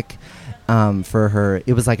music for her.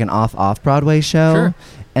 It was like an off-Broadway show. Sure.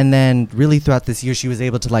 And then really throughout this year, she was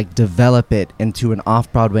able to like develop it into an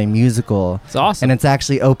off-Broadway musical. It's awesome. And it's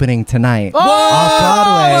actually opening tonight. Oh,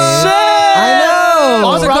 off-Broadway. Shit! I know.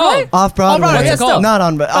 Off-Broadway? Off-Broadway. What's it called? Not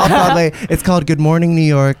on, but off-Broadway. It's called Good Morning, New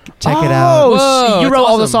York. Check it out. You wrote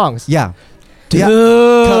all the songs? Yeah. Dude.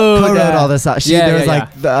 Co-wrote all the songs. There was like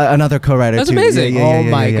another co-writer too. That's amazing. Oh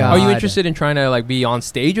my God. Are you interested in trying to like be on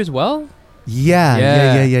stage as well? Yeah.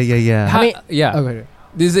 Okay.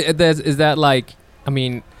 Is that like, I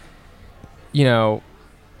mean, you know,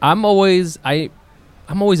 I'm always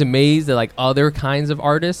amazed at like other kinds of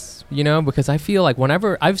artists, you know, because I feel like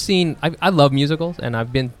whenever I love musicals and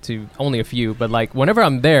I've been to only a few, but like whenever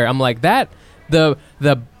I'm there, I'm like that the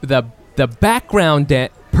background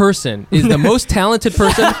person is the most talented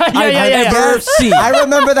person I've ever seen. I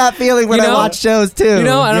remember that feeling when I watch shows too. You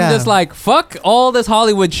know, and I'm just like, fuck all this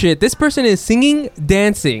Hollywood shit. This person is singing,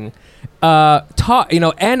 dancing,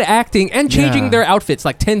 and acting and changing their outfits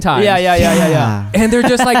like 10 times. Yeah. And they're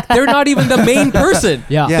just like, they're not even the main person.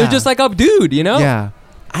 Yeah. They're just like a dude, you know? Yeah.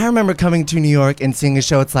 I remember coming to New York and seeing a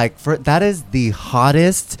show. It's like, that is the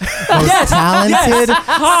hottest, most talented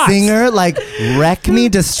singer. Like, wreck me,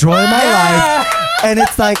 destroy my life. And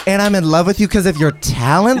it's like, and I'm in love with you because of your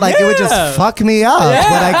talent. Like, it would just fuck me up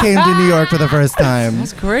when I came to New York for the first time.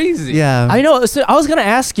 That's crazy. Yeah. I know. So I was going to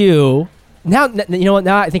ask you, now, you know what,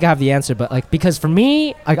 now I think I have the answer. But, like, because for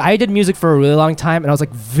me, like, I did music for a really long time. And I was,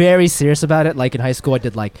 like, very serious about it. Like, in high school, I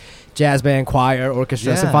did, like, jazz band, choir,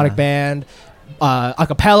 orchestra, symphonic band, a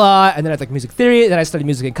cappella, and then I had like music theory. Then I studied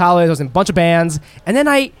music in college. I was in a bunch of bands, and then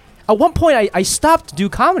at one point I stopped to do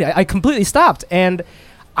comedy. I completely stopped, and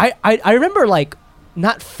I remember like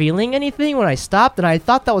not feeling anything when I stopped, and I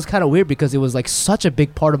thought that was kind of weird because it was like such a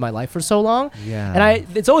big part of my life for so long. Yeah, and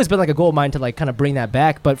it's always been like a goal of mine to like kind of bring that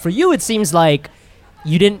back. But for you, it seems like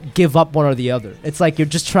you didn't give up one or the other. It's like you're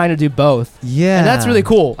just trying to do both. Yeah, and that's really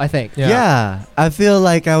cool, I think. Yeah, I feel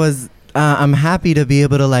like I'm happy to be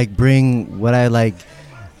able to like bring what I like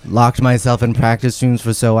locked myself in practice rooms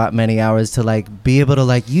for so many hours to like be able to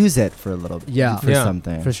like use it for a little bit. For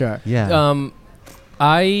something. For sure. Yeah.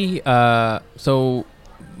 So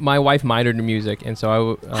my wife minored in music, and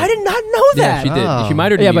so I did not know that. Yeah, she did. She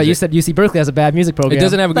minored in music. Yeah, but you said UC Berkeley has a bad music program. It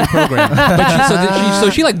doesn't have a good program. But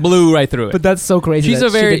she like blew right through it. But that's so crazy. She's a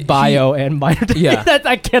very she did bio and minored. Yeah,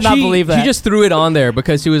 I cannot believe that. She just threw it on there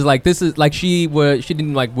because she was like, "This is like she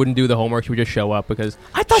didn't like wouldn't do the homework. She would just show up because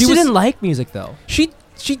I thought she didn't like music though. She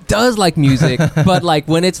does like music, but like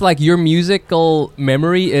when it's like your musical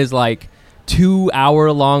memory is like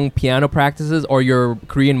 2-hour-long piano practices, or your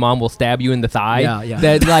Korean mom will stab you in the thigh. Yeah.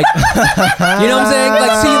 That like, you know what I'm saying?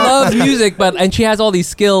 Like she loves music, and she has all these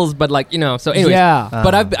skills, but like so. Anyways,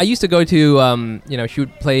 but I used to go to she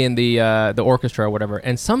would play in the orchestra or whatever,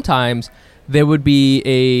 and sometimes there would be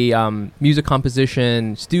a music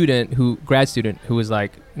composition grad student who was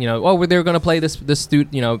like, they're going to play this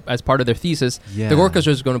student, as part of their thesis. Yeah. The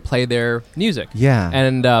orchestra is going to play their music. Yeah.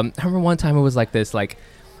 And I remember one time it was like this, like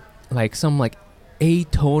some like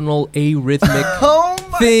atonal,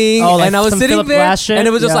 arrhythmic thing, and I was sitting Philip there, and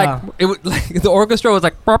it was just like the orchestra was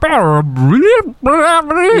like, and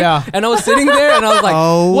I was sitting there, and I was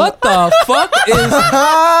like, what the fuck is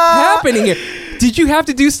happening here? Did you have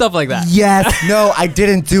to do stuff like that? Yes. No, I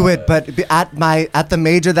didn't do it. But at the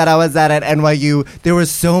major that I was at NYU, there were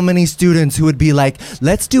so many students who would be like,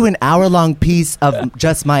 let's do an hour-long piece of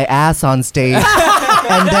just my ass on stage.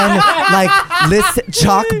 And then like listen,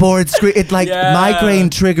 chalkboard screen, it like migraine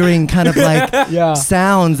triggering kind of like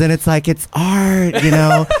sounds, and it's like it's art,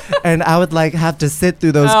 and I would like have to sit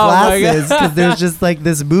through those classes because there's just like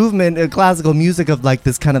this movement in classical music of like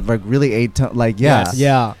this kind of like really Did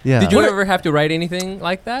you ever have to write anything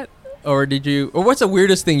like that? Or what's the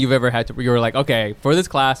weirdest thing you've ever had to, you were like, okay, for this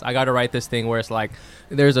class, I got to write this thing where it's like,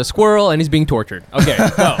 there's a squirrel and he's being tortured. Okay,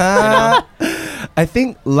 go. I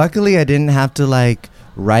think luckily I didn't have to like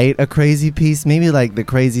write a crazy piece. Maybe like the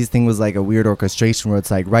craziest thing was like a weird orchestration where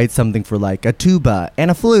it's like write something for like a tuba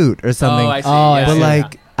and a flute or something. Oh, I see. But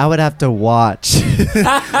like I would have to watch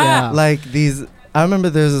like these. I remember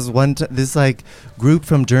there's this one this like group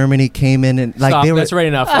from Germany came in and like they were. That's right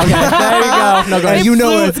enough. Okay, there you go. No, go ahead. You know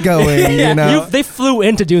where it's going. They flew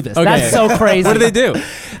in to do this. Okay. That's so crazy. What do they do?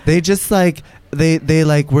 They just like they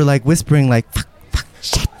like were like whispering like fuck,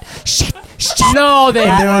 shit. No,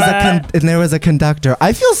 and there was a conductor.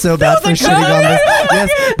 I feel so bad for shitting on this. Yes,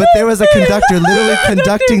 but there was a conductor literally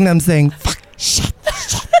conducting them saying fuck, shit.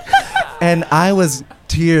 And I was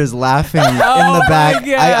tears laughing in the back.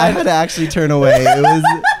 I had to actually turn away. It was.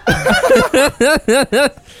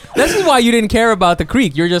 This is why you didn't care about the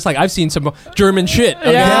Creek. You're just like, I've seen some German shit.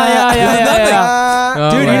 Okay? Yeah.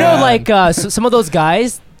 Dude, like some of those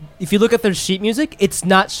guys, if you look at their sheet music, it's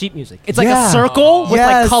not sheet music. It's like a circle with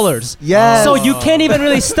like colors. Yes. So you can't even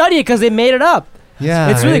really study it because they made it up.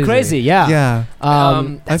 Yeah, it's really crazy. Yeah.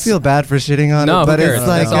 I feel bad for shitting on it, but it's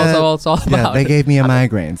like it's all about. Yeah, they gave me a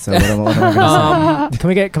migraine. So what am I gonna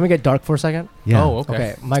say? Can we get dark for a second? Yeah. Oh,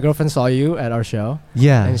 okay. My girlfriend saw you at our show.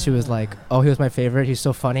 Yeah. And she was like, "Oh, he was my favorite. He's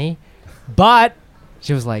so funny," but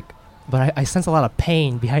she was like, "But I sense a lot of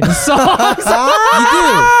pain behind the songs." You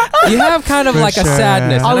do. You have kind of like a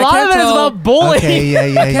sadness. A lot of it is about bullying.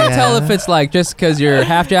 Okay, I can't tell if it's like just because you're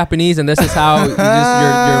half Japanese and this is how your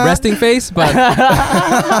resting face, but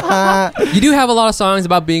you do have a lot of songs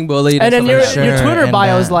about being bullied. And then your Twitter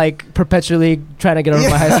bio is like perpetually trying to get over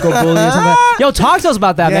my high school bully or something. Yo, talk to us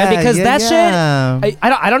about that, man, because that shit.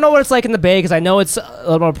 I don't know what it's like in the Bay because I know it's a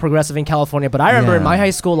little more progressive in California, but I remember in my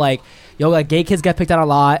high school like gay kids got picked on a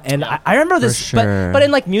lot, and I remember this. But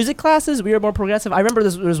in like music classes, we were more progressive. I remember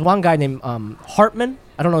there was one guy named Hartman.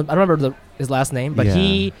 I don't remember his last name, but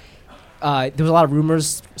he there was a lot of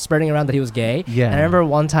rumors spreading around that he was gay. Yeah. And I remember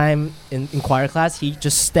one time in choir class, he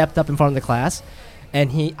just stepped up in front of the class,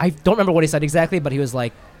 and I don't remember what he said exactly, but he was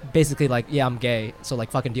like, basically like, yeah, I'm gay, so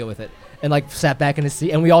like fucking deal with it. And like sat back in his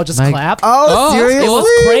seat, and we all just clapped. Oh, seriously? It was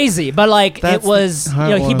crazy, but like That's it was,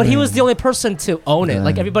 but he was the only person to own it.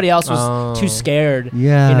 Like everybody else was too scared.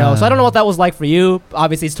 Yeah. So I don't know what that was like for you.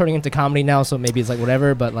 Obviously, it's turning into comedy now, so maybe it's like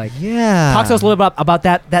whatever. But like, talk to us a little bit about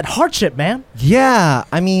that hardship, man. Yeah,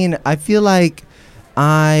 I mean, I feel like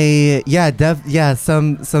some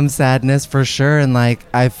sadness for sure, and like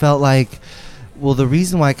I felt like. Well, the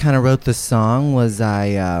reason why I kind of wrote the song was before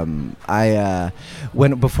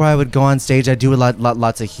I would go on stage, I do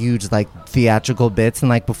lots of huge like theatrical bits, and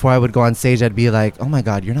like before I would go on stage, I'd be like, oh my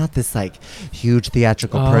God, you're not this like huge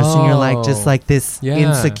theatrical person. You're like just like this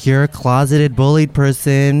insecure, closeted, bullied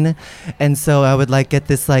person. And so I would like get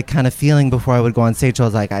this like kind of feeling before I would go on stage. So I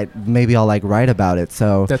was like, maybe I'll like write about it.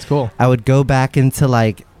 So that's cool. I would go back into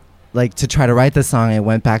like to try to write the song. I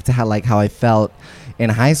went back to how I felt in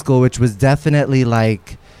high school, which was definitely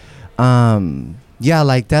like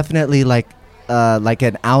definitely like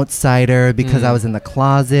an outsider because I was in the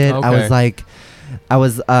closet. Okay. I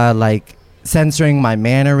was like censoring my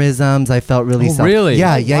mannerisms. I felt really really?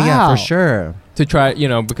 Yeah, for sure. To try,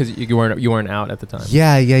 because you weren't out at the time.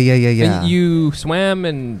 Yeah. And you swam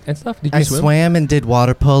and stuff? Did you swim? I swam and did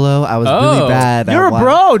water polo. I was really bad. You're a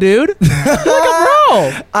bro, dude. You're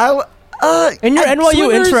like a bro. In your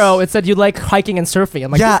NYU intro, it said you like hiking and surfing.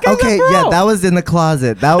 I'm like, yeah, okay, yeah, that was in the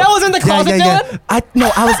closet. That was in the closet, Dylan? I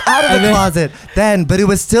was out of the closet then, but it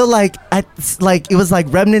was still like, it was like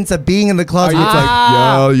remnants of being in the closet. It's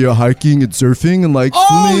like, you're hiking and surfing and like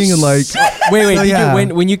swimming and like. Wait,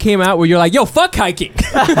 so, when you came out, where you're like, yo, fuck hiking.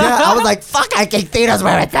 I was like, fuck hiking, Theo's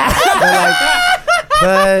where it's at.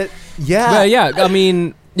 But yeah, I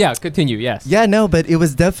mean. Yeah, continue. Yes. Yeah, no, but it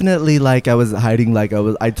was definitely like I was hiding. Like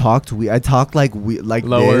I talked like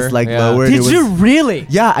lower, this, like lower. Did you really?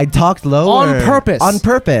 Yeah, I talked lower on purpose. On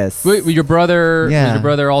purpose. Wait, your brother? Yeah. Was your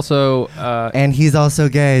brother also? And he's also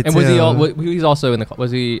gay. And too. Was he? He's also in the.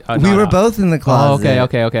 Was he? We were both in the closet. Oh,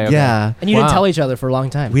 okay. Yeah. And you didn't tell each other for a long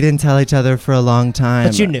time. We didn't tell each other for a long time.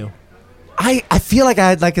 But you knew. I feel like I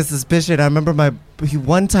had like a suspicion. I remember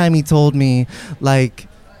one time he told me like.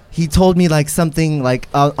 He told me like something like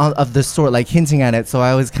of the sort, like hinting at it. So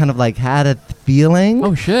I was kind of like had a feeling.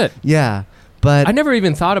 Oh shit! Yeah, but I never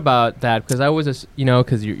even thought about that because I was just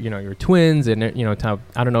because you're twins and I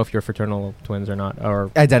don't know if you're fraternal twins or not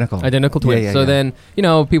or identical twins. Yeah, so then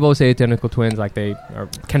people say identical twins like they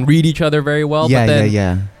can read each other very well. Yeah, but then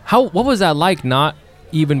yeah. What was that like? Not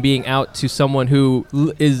even being out to someone who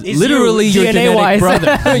is literally your genetic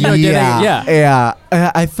brother. Yeah.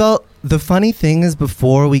 I felt. The funny thing is,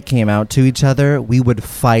 before we came out to each other, we would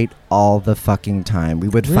fight all the fucking time. We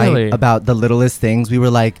would fight about the littlest things. We were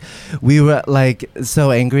like so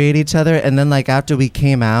angry at each other, and then like after we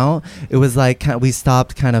came out, it was like we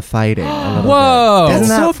stopped kind of fighting. A little Whoa, bit.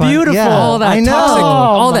 that's so beautiful. Yeah, all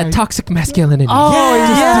that toxic masculinity. Oh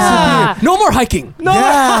yeah. No more hiking. No more.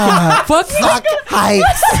 Fuck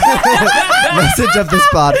hikes. Message of this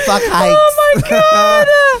pod. Fuck hikes. Oh my god.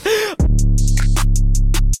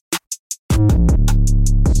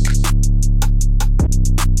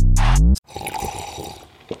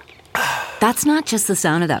 That's not just the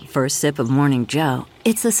sound of that first sip of Morning Joe.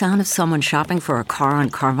 It's the sound of someone shopping for a car on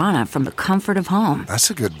Carvana from the comfort of home. That's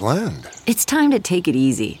a good blend. It's time to take it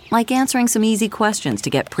easy, like answering some easy questions to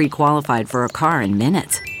get pre-qualified for a car in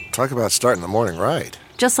minutes. Talk about starting the morning right.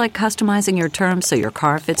 Just like customizing your terms so your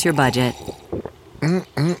car fits your budget.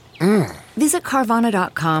 Visit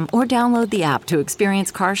Carvana.com or download the app to experience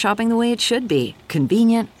car shopping the way it should be.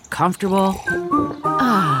 Convenient, comfortable.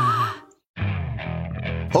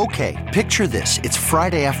 Okay, picture this. It's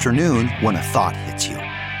Friday afternoon when a thought hits you.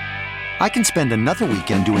 I can spend another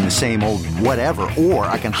weekend doing the same old whatever, or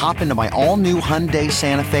I can hop into my all-new Hyundai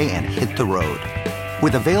Santa Fe and hit the road.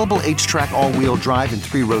 With available H-Track all-wheel drive and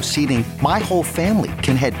 3-row seating, my whole family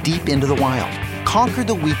can head deep into the wild. Conquer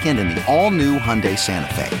the weekend in the all-new Hyundai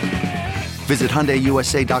Santa Fe. Visit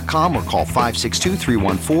HyundaiUSA.com or call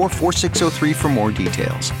 562-314-4603 for more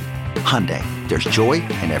details. Hyundai, there's joy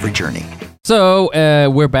in every journey. So,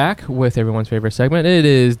 we're back with everyone's favorite segment. It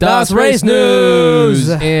is Das Race News!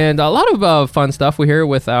 And a lot of fun stuff we hear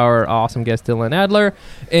with our awesome guest, Dylan Adler.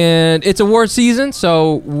 And it's award season,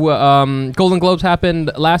 so Golden Globes happened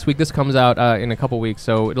last week. This comes out in a couple weeks.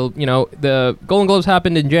 So, it'll, the Golden Globes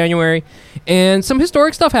happened in January. And some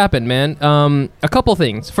historic stuff happened, man. A couple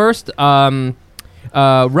things. First, Rami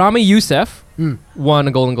Youssef won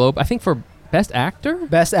a Golden Globe, I think for Best actor?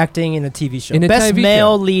 Best acting in a TV show. In a Best TV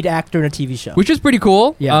male show. lead actor in a TV show. Which is pretty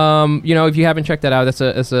cool. Yeah. If you haven't checked that out, that's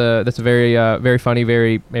a very very funny,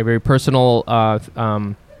 very personal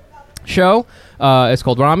show. It's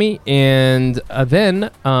called Rami, and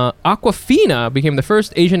then Awkwafina became the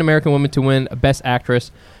first Asian American woman to win Best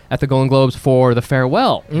Actress at the Golden Globes for The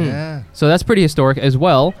Farewell. Yeah. So that's pretty historic as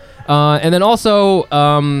well. And then also,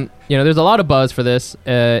 there's a lot of buzz for this.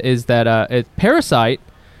 Is that Parasite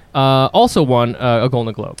also won a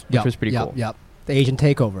Golden Globe, which was pretty cool. Yep. The Asian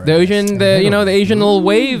takeover. The Asian, the Asian little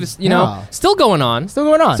waves, still going on. Still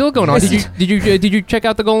going on. Did you check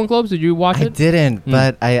out the Golden Globes? Did you watch it? I didn't,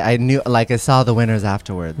 but I knew, I saw the winners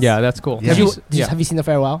afterwards. Yeah, that's cool. Yeah. Have you seen The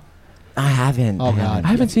Farewell? I haven't. Oh, God. I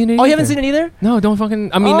haven't seen it. Oh, you haven't seen it either? No, don't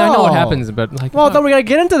fucking. I mean, I know what happens, but like. Well, then we gotta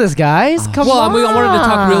get into this, guys. Come on. I wanted to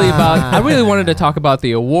talk really about. I really wanted to talk about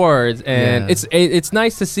the awards, and it's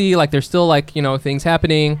nice to see like there's still like things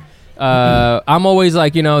happening. I'm always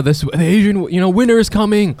like the Asian winter is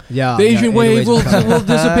coming. Yeah. The Asian wave will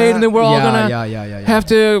dissipate, and then we're all gonna have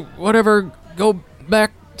to go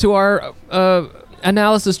back to our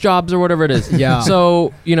analysis jobs or whatever it is. Yeah.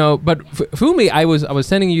 So but Fumi, I was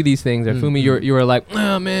sending you these things, and Fumi, you were like,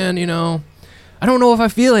 oh man, I don't know if I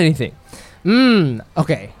feel anything.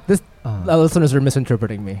 Okay. This the listeners are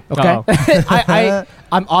misinterpreting me. Okay.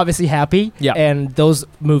 I'm obviously happy. Yeah. And those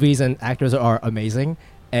movies and actors are amazing,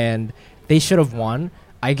 and they should have won.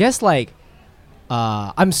 I guess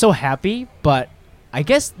I'm so happy, but I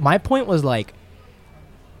guess my point was like,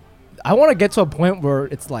 I want to get to a point where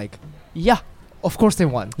it's like, yeah. Of course they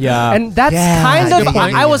won. Yeah. And that's kind of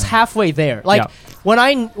I was halfway there. Like when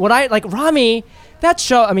I like Rami, that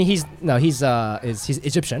show, I mean he's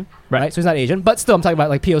Egyptian, right? So he's not Asian, but still I'm talking about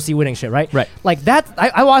like POC winning shit, right? Right. Like that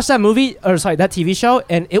I watched that that TV show,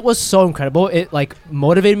 and it was so incredible. It like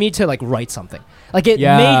motivated me to like write something. Like it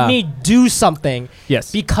made me do something.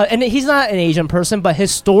 Yes. Because he's not an Asian person, but his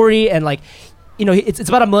story and like it's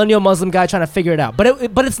about a millennial Muslim guy trying to figure it out.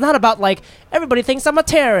 But it's not about like everybody thinks I'm a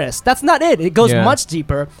terrorist. That's not it. It goes much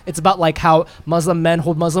deeper. It's about like how Muslim men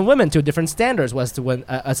hold Muslim women to different standards as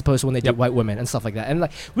opposed to when they date white women and stuff like that. And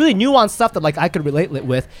like really nuanced stuff that like I could relate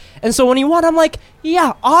with. And so when he won, I'm like,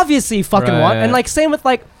 yeah, obviously he fucking won. And like same with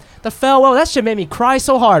like The Farewell, that shit made me cry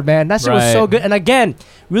so hard, man. That shit was so good. And again,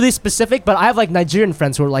 really specific, but I have like Nigerian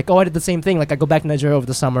friends who are like, oh, I did the same thing. Like I go back to Nigeria over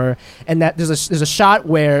the summer, and that there's a shot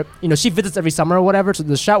where she visits every summer or whatever. So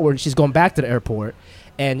there's a shot where she's going back to the airport,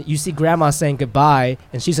 and you see grandma saying goodbye,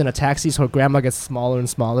 and she's in a taxi, so her grandma gets smaller and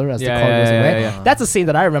smaller as the car goes away. Yeah. That's a scene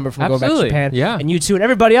that I remember from going back to Japan. Yeah. And you too, and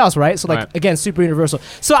everybody else, right? So like again, super universal.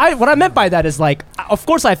 So what I meant by that is like, of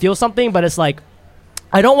course I feel something, but it's like,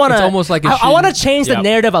 I don't want to. It's almost like I want to change the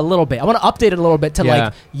narrative a little bit. I want to update it a little bit to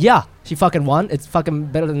like, she fucking won. It's fucking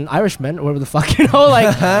better than Irishman or whatever the fuck,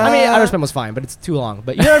 Like, I mean, Irishman was fine, but it's too long.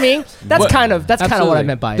 But you know what I mean? That's kind of what I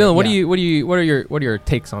meant by Dylan, it. what are your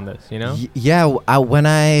takes on this? When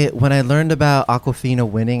I learned about Awkwafina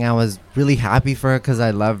winning, I was really happy for her because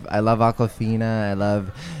I love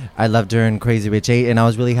Awkwafina. I loved her in Crazy Rich 8, and I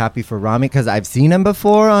was really happy for Rami because I've seen him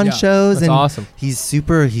before on shows. That's awesome. He's so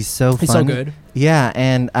funny. He's so good. Yeah,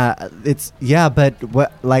 and but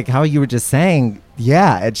what, like how you were just saying,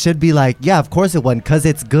 it should be like, of course it won because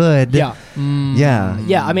it's good. Yeah.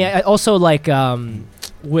 Yeah. I mean, I also like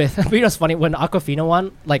with it's funny when Awkwafina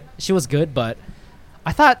won, like she was good, but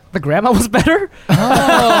I thought the grandma was better.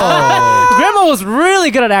 Oh. Grandma was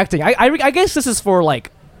really good at acting. I guess this is for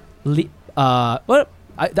like, I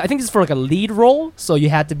think this is for like a lead role, so you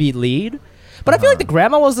had to be lead. But I feel like the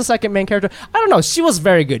grandma was the second main character. I don't know. She was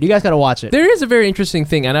very good. You guys gotta watch it. There is a very interesting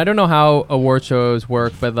thing, and I don't know how award shows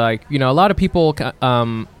work, but like a lot of people,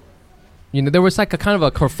 there was like a kind of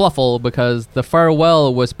a kerfluffle because The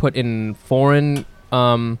Farewell was put in in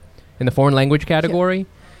the foreign language category.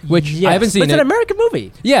 Which I haven't seen. But it's an American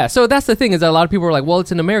movie. Yeah, so that's the thing is that a lot of people are like, well,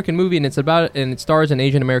 it's an American movie and it stars an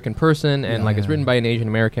Asian American person and it's written by an Asian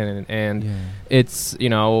American and it's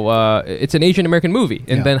it's an Asian American movie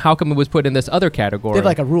and then how come it was put in this other category? They have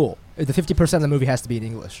like a rule: the 50% of the movie has to be in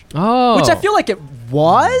English. Oh, which I feel like it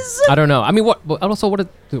was. I don't know. I mean, what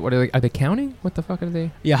are they counting? What the fuck are they?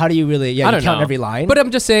 Yeah, how do you really? Yeah, I don't count every line. But I'm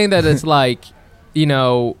just saying that it's like,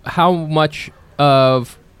 how much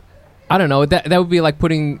of. I don't know. That would be like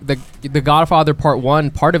putting the Godfather Part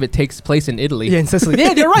 1. Part of it takes place in Italy. Yeah, in Sicily.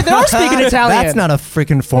 Yeah, you're right. They are speaking Italian. That's not a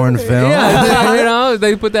freaking foreign film. Yeah,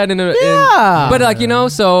 they put that in a. Yeah. But like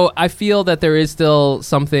so I feel that there is still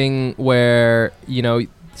something where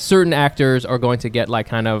certain actors are going to get like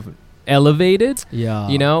kind of elevated. Yeah.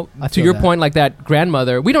 To your point, like that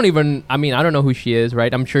grandmother. We don't even. I mean, I don't know who she is,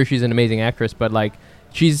 right? I'm sure she's an amazing actress, but like.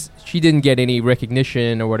 she didn't get any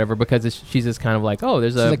recognition or whatever because she's just kind of like, oh,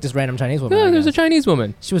 she's like this random Chinese woman. Yeah, there's a Chinese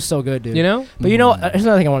woman. She was so good, dude. You know? But here's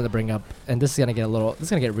another thing I wanted to bring up, and this is gonna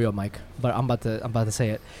get real, Mike. But I'm about to say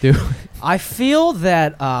it. Dude. I feel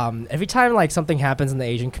that every time like something happens in the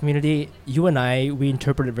Asian community, you and we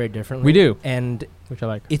interpret it very differently. We do, and which I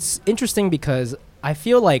like. It's interesting because I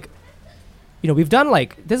feel like, we've done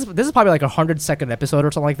like this is probably like 100-second episode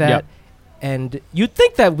or something like that. Yep. And you'd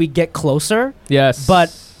think that we get closer. Yes.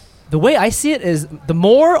 But the way I see it is the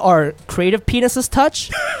more our creative penises touch,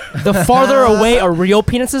 the farther away our real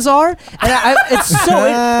penises are. And it's so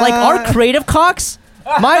like our creative cocks,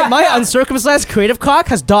 my uncircumcised creative cock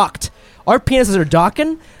has docked. Our penises are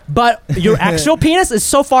docking, but your actual penis is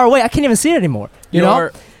so far away I can't even see it anymore. You know?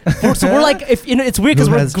 So we're like, it's weird because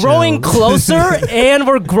we're growing closer and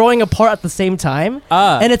we're growing apart at the same time.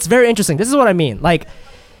 And it's very interesting. This is what I mean. Like,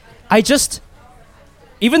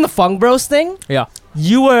 even the Fung Bros thing. Yeah.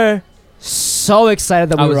 You were so excited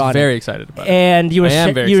that we were on it. I was very excited about it. And you were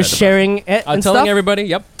sharing it and telling stuff. Everybody,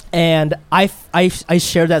 yep. And I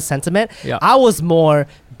shared that sentiment. Yeah. I was more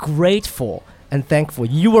grateful and thankful.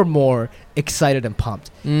 You were more excited and pumped.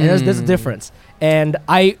 And there's a difference. And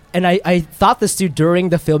I thought this too during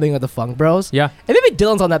the filming of the Fung Bros. Yeah. And maybe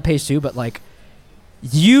Dylan's on that page too, but like,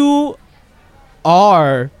 you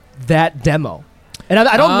are that demo. And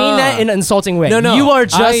I don't mean that in an insulting way. No. You are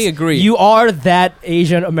just. I agree. You are that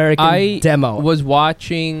Asian American demo. I was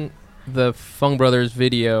watching the Fung Brothers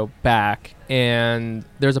video back, and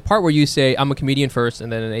there's a part where you say, I'm a comedian first and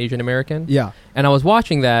then an Asian American. Yeah. And I was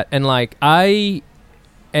watching that, and like, I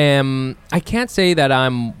can't say that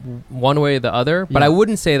I'm one way or the other, but I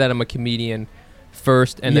wouldn't say that I'm a comedian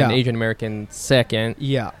first and then Asian American second.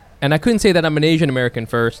 Yeah. And I couldn't say that I'm an Asian American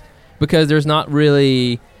first because there's not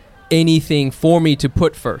really anything for me to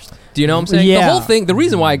put first. Do you know what I'm saying? Yeah. The whole thing, the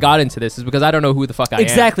reason why I got into this is because I don't know who the fuck I am.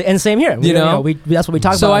 Exactly. And same here. You know? That's what we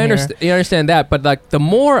talk about. So I understand that, but like the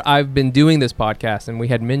more I've been doing this podcast, and we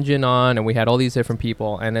had Minjin on, and we had all these different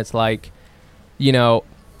people, and it's like, I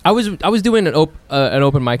was doing an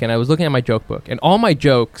open mic, and I was looking at my joke book, and all my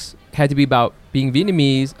jokes had to be about being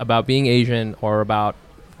Vietnamese, about being Asian, or about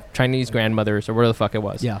Chinese grandmothers, or whatever the fuck it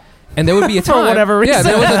was. Yeah. And there would be a time. For whatever reason. Yeah,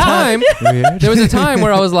 there was a time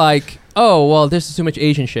where I was like, oh, well, this is too much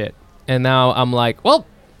Asian shit. And now I'm like, well,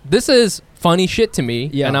 this is funny shit to me,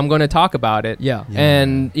 and I'm going to talk about it. Yeah.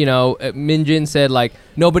 And, Minjin said, like,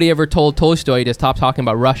 nobody ever told Tolstoy to stop talking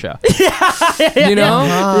about Russia. You know?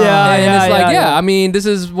 And it's like, I mean, this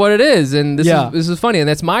is what it is, and this is funny, and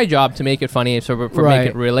that's my job to make it funny and for make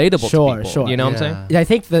it relatable to people. Sure. You know what I'm saying? Yeah, I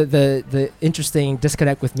think the interesting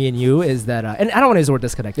disconnect with me and you is that, and I don't want to use the word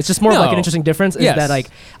disconnect, it's just more like an interesting difference, is that, like,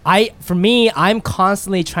 I'm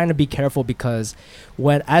constantly trying to be careful because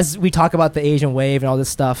as we talk about the Asian wave and all this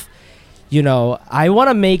stuff, I want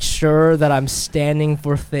to make sure that I'm standing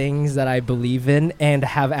for things that I believe in and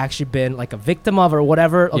have actually been like a victim of or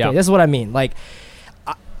whatever. Okay, this is what I mean. Like,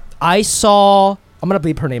 I saw, I'm going to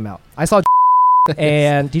bleep her name out. I saw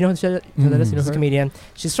and do you know who that is? She's a comedian.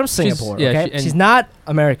 She's from Singapore, she's not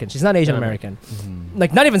American. She's not Asian American.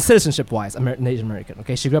 Like, not even citizenship-wise Asian American,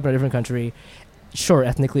 okay? She grew up in a different country. Sure,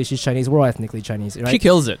 ethnically she's Chinese. We're all ethnically Chinese, right? She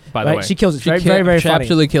kills it, by the way. She kills it. Very, very, very funny. She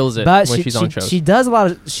absolutely kills it when she's on shows. She does a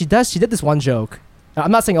lot of. She did this one joke.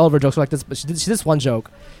 I'm not saying all of her jokes are like this, but she did this one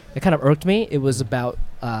joke. It kind of irked me. It was about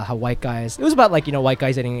how white guys. It was about like white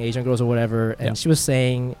guys dating Asian girls or whatever. And she was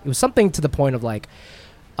saying it was something to the point of like,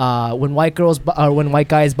 when white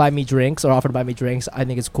guys buy me drinks or offer to buy me drinks, I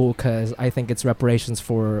think it's cool because I think it's reparations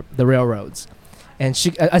for the railroads. And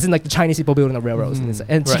she, as in like the Chinese people building the railroads,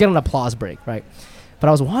 and she got an applause break, right? But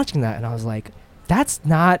I was watching that and I was like, that's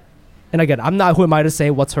not. And again, I'm not who am I to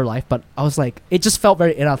say what's her life, but I was like, it just felt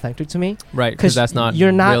very inauthentic to me, right? Because that's not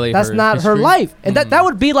really that's her not history. her life, and that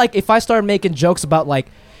would be like if I started making jokes about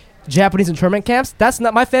like Japanese internment camps. That's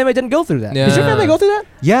not, my family didn't go through that. Did your family go through that?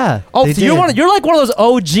 Yeah. Oh, so you're like one of those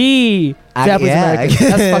OG Japanese Americans.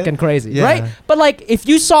 That's fucking crazy, right? But like, if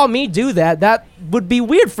you saw me do that, that would be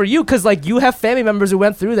weird for you because like you have family members who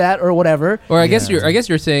went through that or whatever. Or I guess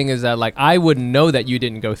you're saying is that like I wouldn't know that you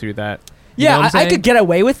didn't go through that. You yeah, I could get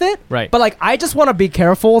away with it, right? But like, I just want to be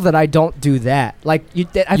careful that I don't do that. Like, you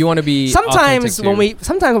want to be sometimes when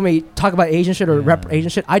we talk about Asian shit or rep Asian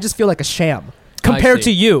shit, I just feel like a sham compared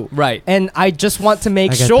to you, right? And I just want to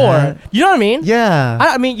make sure, you know what I mean? Yeah.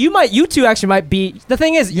 I mean, you two actually might be. The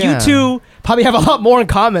thing is, you two probably have a lot more in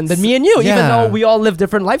common than me and you, even though we all live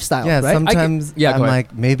different lifestyles. Yeah, right? sometimes I'm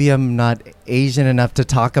like, maybe I'm not Asian enough to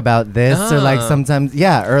talk about this, or like sometimes, or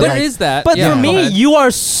there like, is that. But for me, you are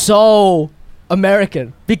so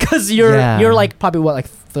American because you're like probably what, like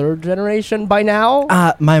third generation by now?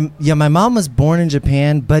 My mom was born in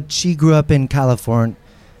Japan, but she grew up in California.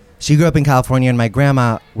 And my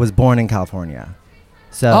grandma was born in California.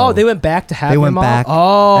 So they went back to have they went mom? back.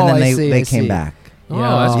 Oh, and then I they came back. Oh,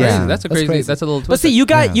 that's crazy. Yeah. That's a crazy. That's a little twist. But see, you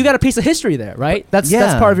got a piece of history there, right? That's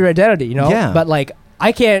part of your identity, you know? Yeah. But like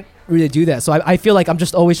I can't really do that. So I feel like I'm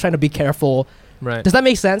just always trying to be careful. Right. Does that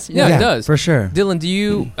make sense? Yeah, it does. For sure. Dylan, do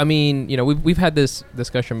you, I mean, you know, we've had this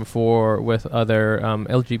discussion before with other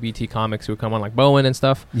LGBT comics who come on, like Bowen and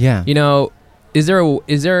stuff. Yeah. You know, is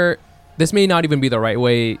there, this may not even be the right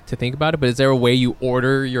way to think about it, but is there a way you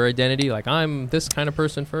order your identity? Like, I'm this kind of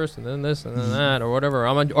person first, and then this, and then that, or whatever. Or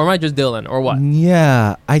am I just Dylan, or what?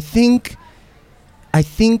 Yeah. I think,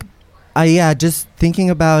 just thinking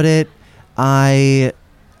about it,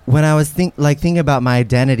 when I was thinking about my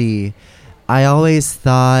identity, I always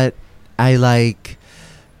thought I like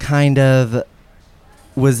kind of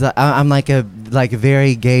was I'm like a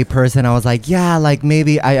very gay person. I was like, yeah, like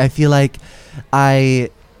maybe I feel like I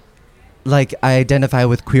identify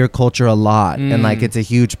with queer culture a lot, and like it's a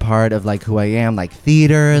huge part of like who I am, like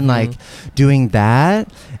theater and like doing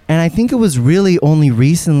that. And I think it was really only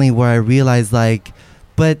recently where I realized like,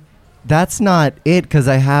 but that's not it, because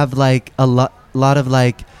I have like a lot of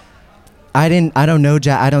like, I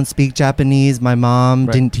don't speak Japanese. My mom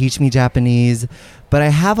didn't teach me Japanese, but I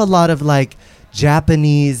have a lot of like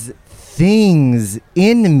Japanese things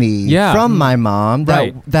in me from my mom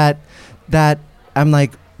that I'm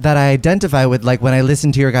like, that I identify with. Like when I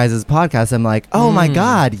listen to your guys' podcast, I'm like, oh my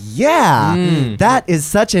God, that is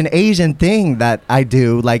such an Asian thing that I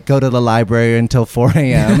do, like go to the library until 4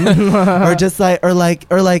 a.m. or just like, or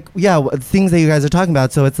things that you guys are talking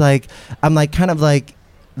about. So it's like, I'm like kind of like,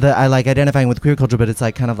 I like identifying with queer culture, but it's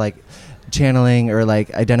like kind of like channeling or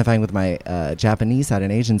like identifying with my Japanese side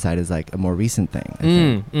and Asian side is like a more recent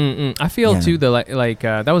thing. I feel too that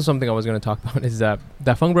that was something I was going to talk about, is that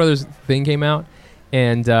Fung Brothers thing came out,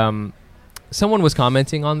 and someone was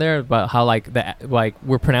commenting on there about how like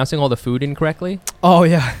we're pronouncing all the food incorrectly. Oh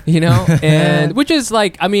yeah, you know, and which is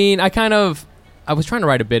like, I mean, I was trying to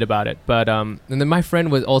write a bit about it, but and then my friend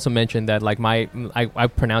was also mentioned that like I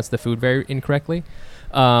pronounced the food very incorrectly.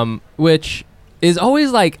 Which is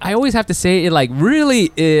always like, I always have to say it like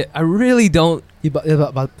really, I really don't.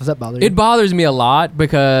 Does that bother you? It bothers me a lot,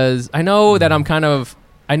 because I know that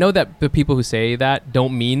I know that the people who say that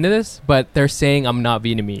don't mean this, but they're saying I'm not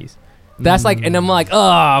Vietnamese. That's like, and I'm like,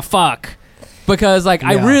 oh fuck, because like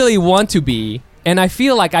I really want to be, and I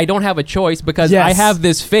feel like I don't have a choice because I have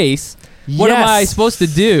this face. What am I supposed to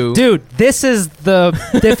do? Dude, this is the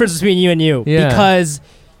difference between you and you. Because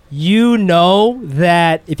you know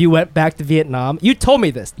that if you went back to Vietnam, you told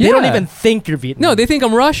me this. They don't even think you're Vietnamese. No, they think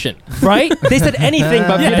I'm Russian. Right? They said anything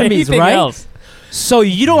but Vietnamese, right? Else. So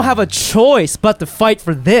you don't have a choice but to fight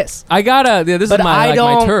for this. I gotta, this is my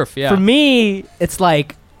turf. Yeah. For me, it's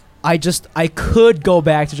like, I could go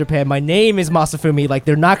back to Japan. My name is Masafumi. Like,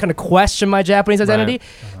 they're not going to question my Japanese identity.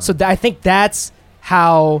 Right. So I think that's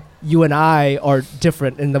how you and I are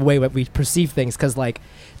different in the way that we perceive things. Because like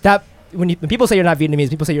that, when people say you're not Vietnamese,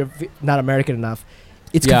 people say you're not American enough,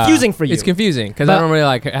 it's confusing for you. It's confusing because I don't really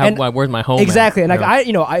like where's my home. Exactly, and like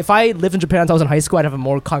if I lived in Japan until I was in high school, I'd have a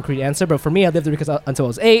more concrete answer. But for me, I lived there because until I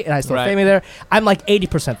was 8, and I still have family there. I'm like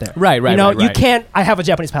 80% there. Right. You know, you can't. I have a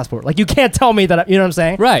Japanese passport. Like you can't tell me that. You know what I'm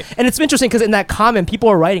saying? Right. And it's interesting because in that comment, people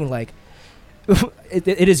are writing like, it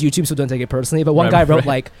is YouTube, so don't take it personally. But one guy wrote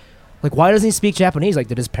like, why doesn't he speak Japanese? Like,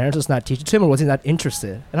 did his parents just not teach it to him, or was he not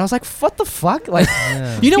interested? And I was like, what the fuck? Like,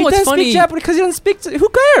 you know what's funny? Speak Japanese because he doesn't speak. Who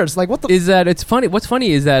cares? Like, what the? Is that it's funny? What's funny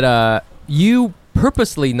is that you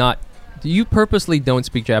purposely don't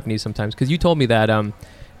speak Japanese sometimes, because you told me that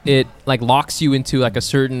it like locks you into like a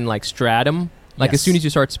certain like stratum. Like as soon as you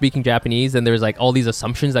start speaking Japanese, then there's like all these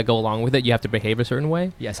assumptions that go along with it. You have to behave a certain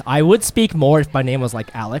way. Yes, I would speak more if my name was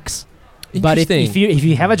like Alex. But if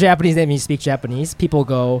you have a Japanese name and you speak Japanese, people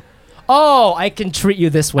go, oh, I can treat you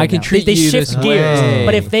this way. I can treat you this way. They shift gears. Way.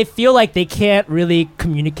 But if they feel like they can't really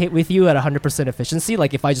communicate with you at 100% efficiency,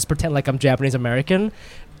 like if I just pretend like I'm Japanese American,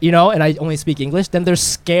 you know, and I only speak English, then they're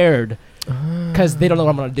scared because they don't know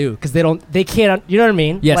what I'm gonna do, because they can't. You know what I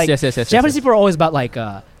mean? Yes, like, yes. Japanese people are always about like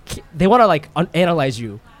they want to like analyze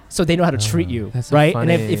you, so they know how to treat you, right?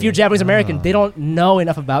 And if you're Japanese American, they don't know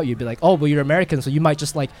enough about you. Be like, oh, well, you're American, so you might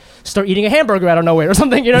just like start eating a hamburger out of nowhere or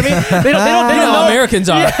something. You know what I mean? They don't know how Americans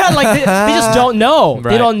are. Yeah, like they just don't know.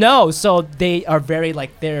 Right. They don't know, so they are very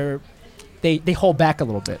like they're they hold back a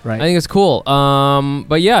little bit, right? I think it's cool.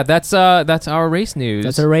 But yeah, that's our race news.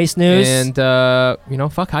 That's our race news. And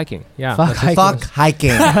fuck hiking. Yeah. Fuck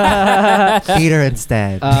hiking. Peter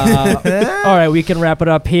instead. All right, we can wrap it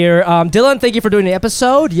up here. Dylan, thank you for doing the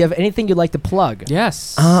episode. Do you have anything you'd like to plug?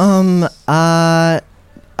 Yes.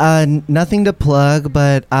 Nothing to plug,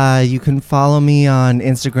 but you can follow me on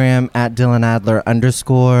Instagram at Dylan Adler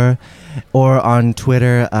 _ or on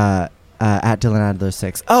Twitter at Dylan Adler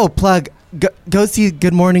 6. Oh, plug. Go see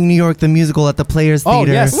Good Morning New York, the musical at the Players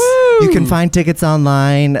Theater. Oh, yes. You can find tickets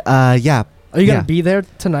online. Yeah. Are you going to be there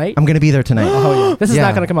tonight? I'm going to be there tonight. Oh, yeah. This is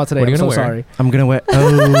not going to come out today. I'm so sorry. I'm going to wear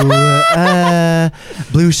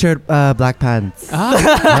blue shirt, black pants.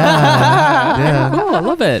 Yeah. Cool. I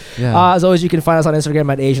love it. Yeah. As always, you can find us on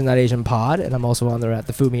Instagram at Asian.AsianPod, and I'm also on there at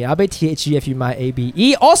the Fumi Abe,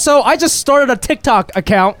 THGFUMIABE. Also, I just started a TikTok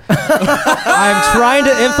account. I'm trying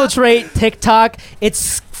to infiltrate TikTok.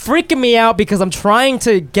 It's freaking me out because I'm trying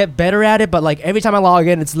to get better at it, but like every time I log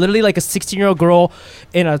in, it's literally like a 16-year-old girl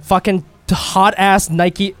in a fucking hot ass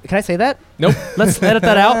Nike. Can I say that? Nope. Let's edit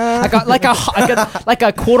that out. I got like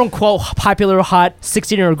a quote unquote popular hot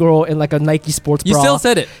 16-year-old girl in like a Nike sports bra. You still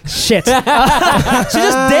said it. Shit. She's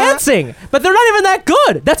just dancing, but they're not even that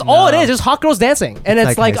good. That's all it is. Just hot girls dancing, and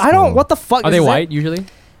it's like I don't. What the fuck? Are they white usually?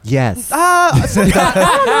 Yes. I don't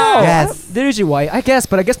know. Yes. They're usually white, I guess,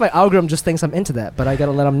 but I guess my algorithm just thinks I'm into that. But I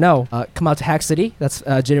gotta let them know. Come out to Hack City. That's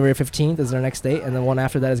January 15th is their next date, and the one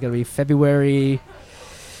after that is gonna be February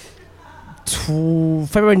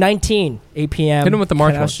 19, 8 p.m. Hit them with the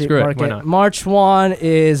March one. Screw it. Why not? March 1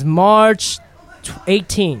 is March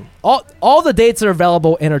 18. All the dates are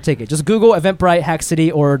available in our ticket. Just Google Eventbrite Hack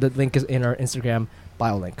City, or the link is in our Instagram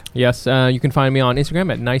bio link. Yes, you can find me on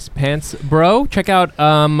Instagram at nicepants_bro. Check out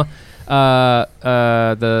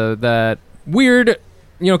that weird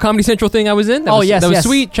Comedy Central thing I was in. That was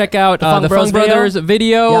sweet. Check out the Fung Brothers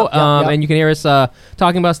video. Yep. And you can hear us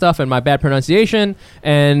talking about stuff and my bad pronunciation.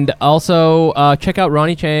 And also check out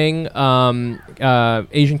Ronnie Chang,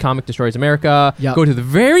 Asian Comic Destroys America. Yep. Go to the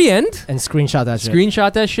very end and screenshot that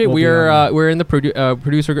shit. We're in the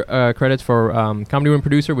producer credits for Comedy Room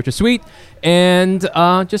Producer, which is sweet. And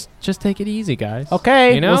just take it easy, guys.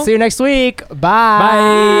 Okay, we'll see you next week.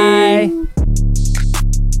 Bye.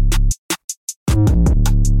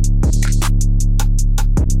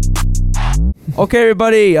 Okay,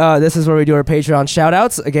 everybody, this is where we do our Patreon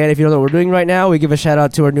shout-outs. Again, if you don't know what we're doing right now, we give a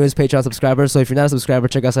shout-out to our newest Patreon subscribers. So if you're not a subscriber,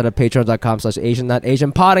 check us out at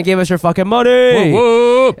patreon.com/Asian.AsianPod and give us your fucking money. Whoa,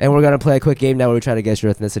 whoa. And we're going to play a quick game now where we try to guess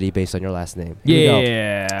your ethnicity based on your last name. Here we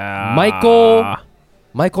go.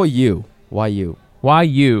 Michael Yu. Why you? Why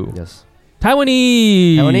you? Yes.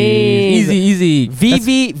 Taiwanese. Easy.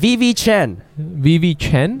 Vivi Chen. Vivi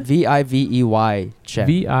Chen? Vivey Chen.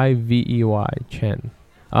 Vivey Chen.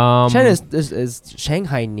 Chen is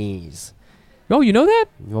Shanghainese. Oh, you know that?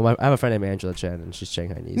 Well, I have a friend named Angela Chen, and she's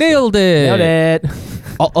Shanghainese. Nailed it.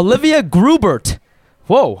 Olivia Grubert.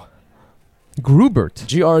 Whoa. Grubert.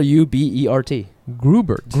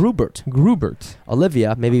 Grubert. Grubert.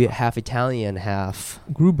 Olivia, maybe half Italian, half...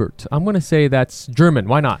 Grubert. I'm going to say that's German.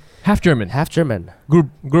 Why not? Half German.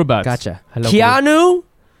 Grubert. Gotcha. Keanu?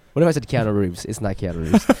 What if I said Keanu Reeves? It's not Keanu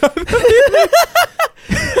Reeves.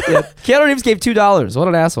 Yeah. Keanu Reeves gave $2. What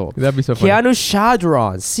an asshole. That'd be so funny. Keanu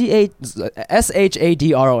Shadron.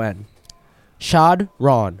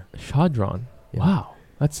 Shadron. Shadron. Yeah. Wow.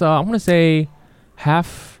 That's I want to say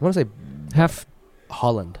half. I want to say half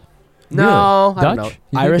Holland. Really? No, I don't Dutch?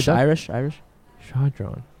 know. Irish.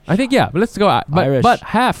 Shadron. I think but let's go. Irish. But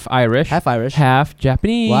half Irish. Half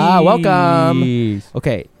Japanese. Wow. Welcome.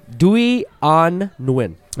 Okay. Dui An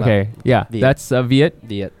Nguyen. Okay, yeah, Viet. that's Viet.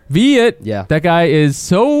 Yeah. That guy is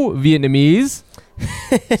so Vietnamese.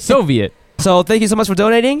 So Viet. So thank you so much for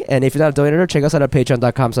donating. And if you're not a donator, check us out at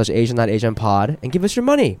patreon.com/Asian.AsianPod and give us your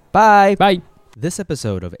money. Bye. Bye. This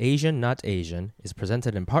episode of Asian Not Asian is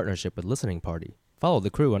presented in partnership with Listening Party. Follow the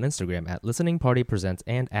crew on Instagram at Listening Party Presents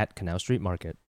and at Canal Street Market.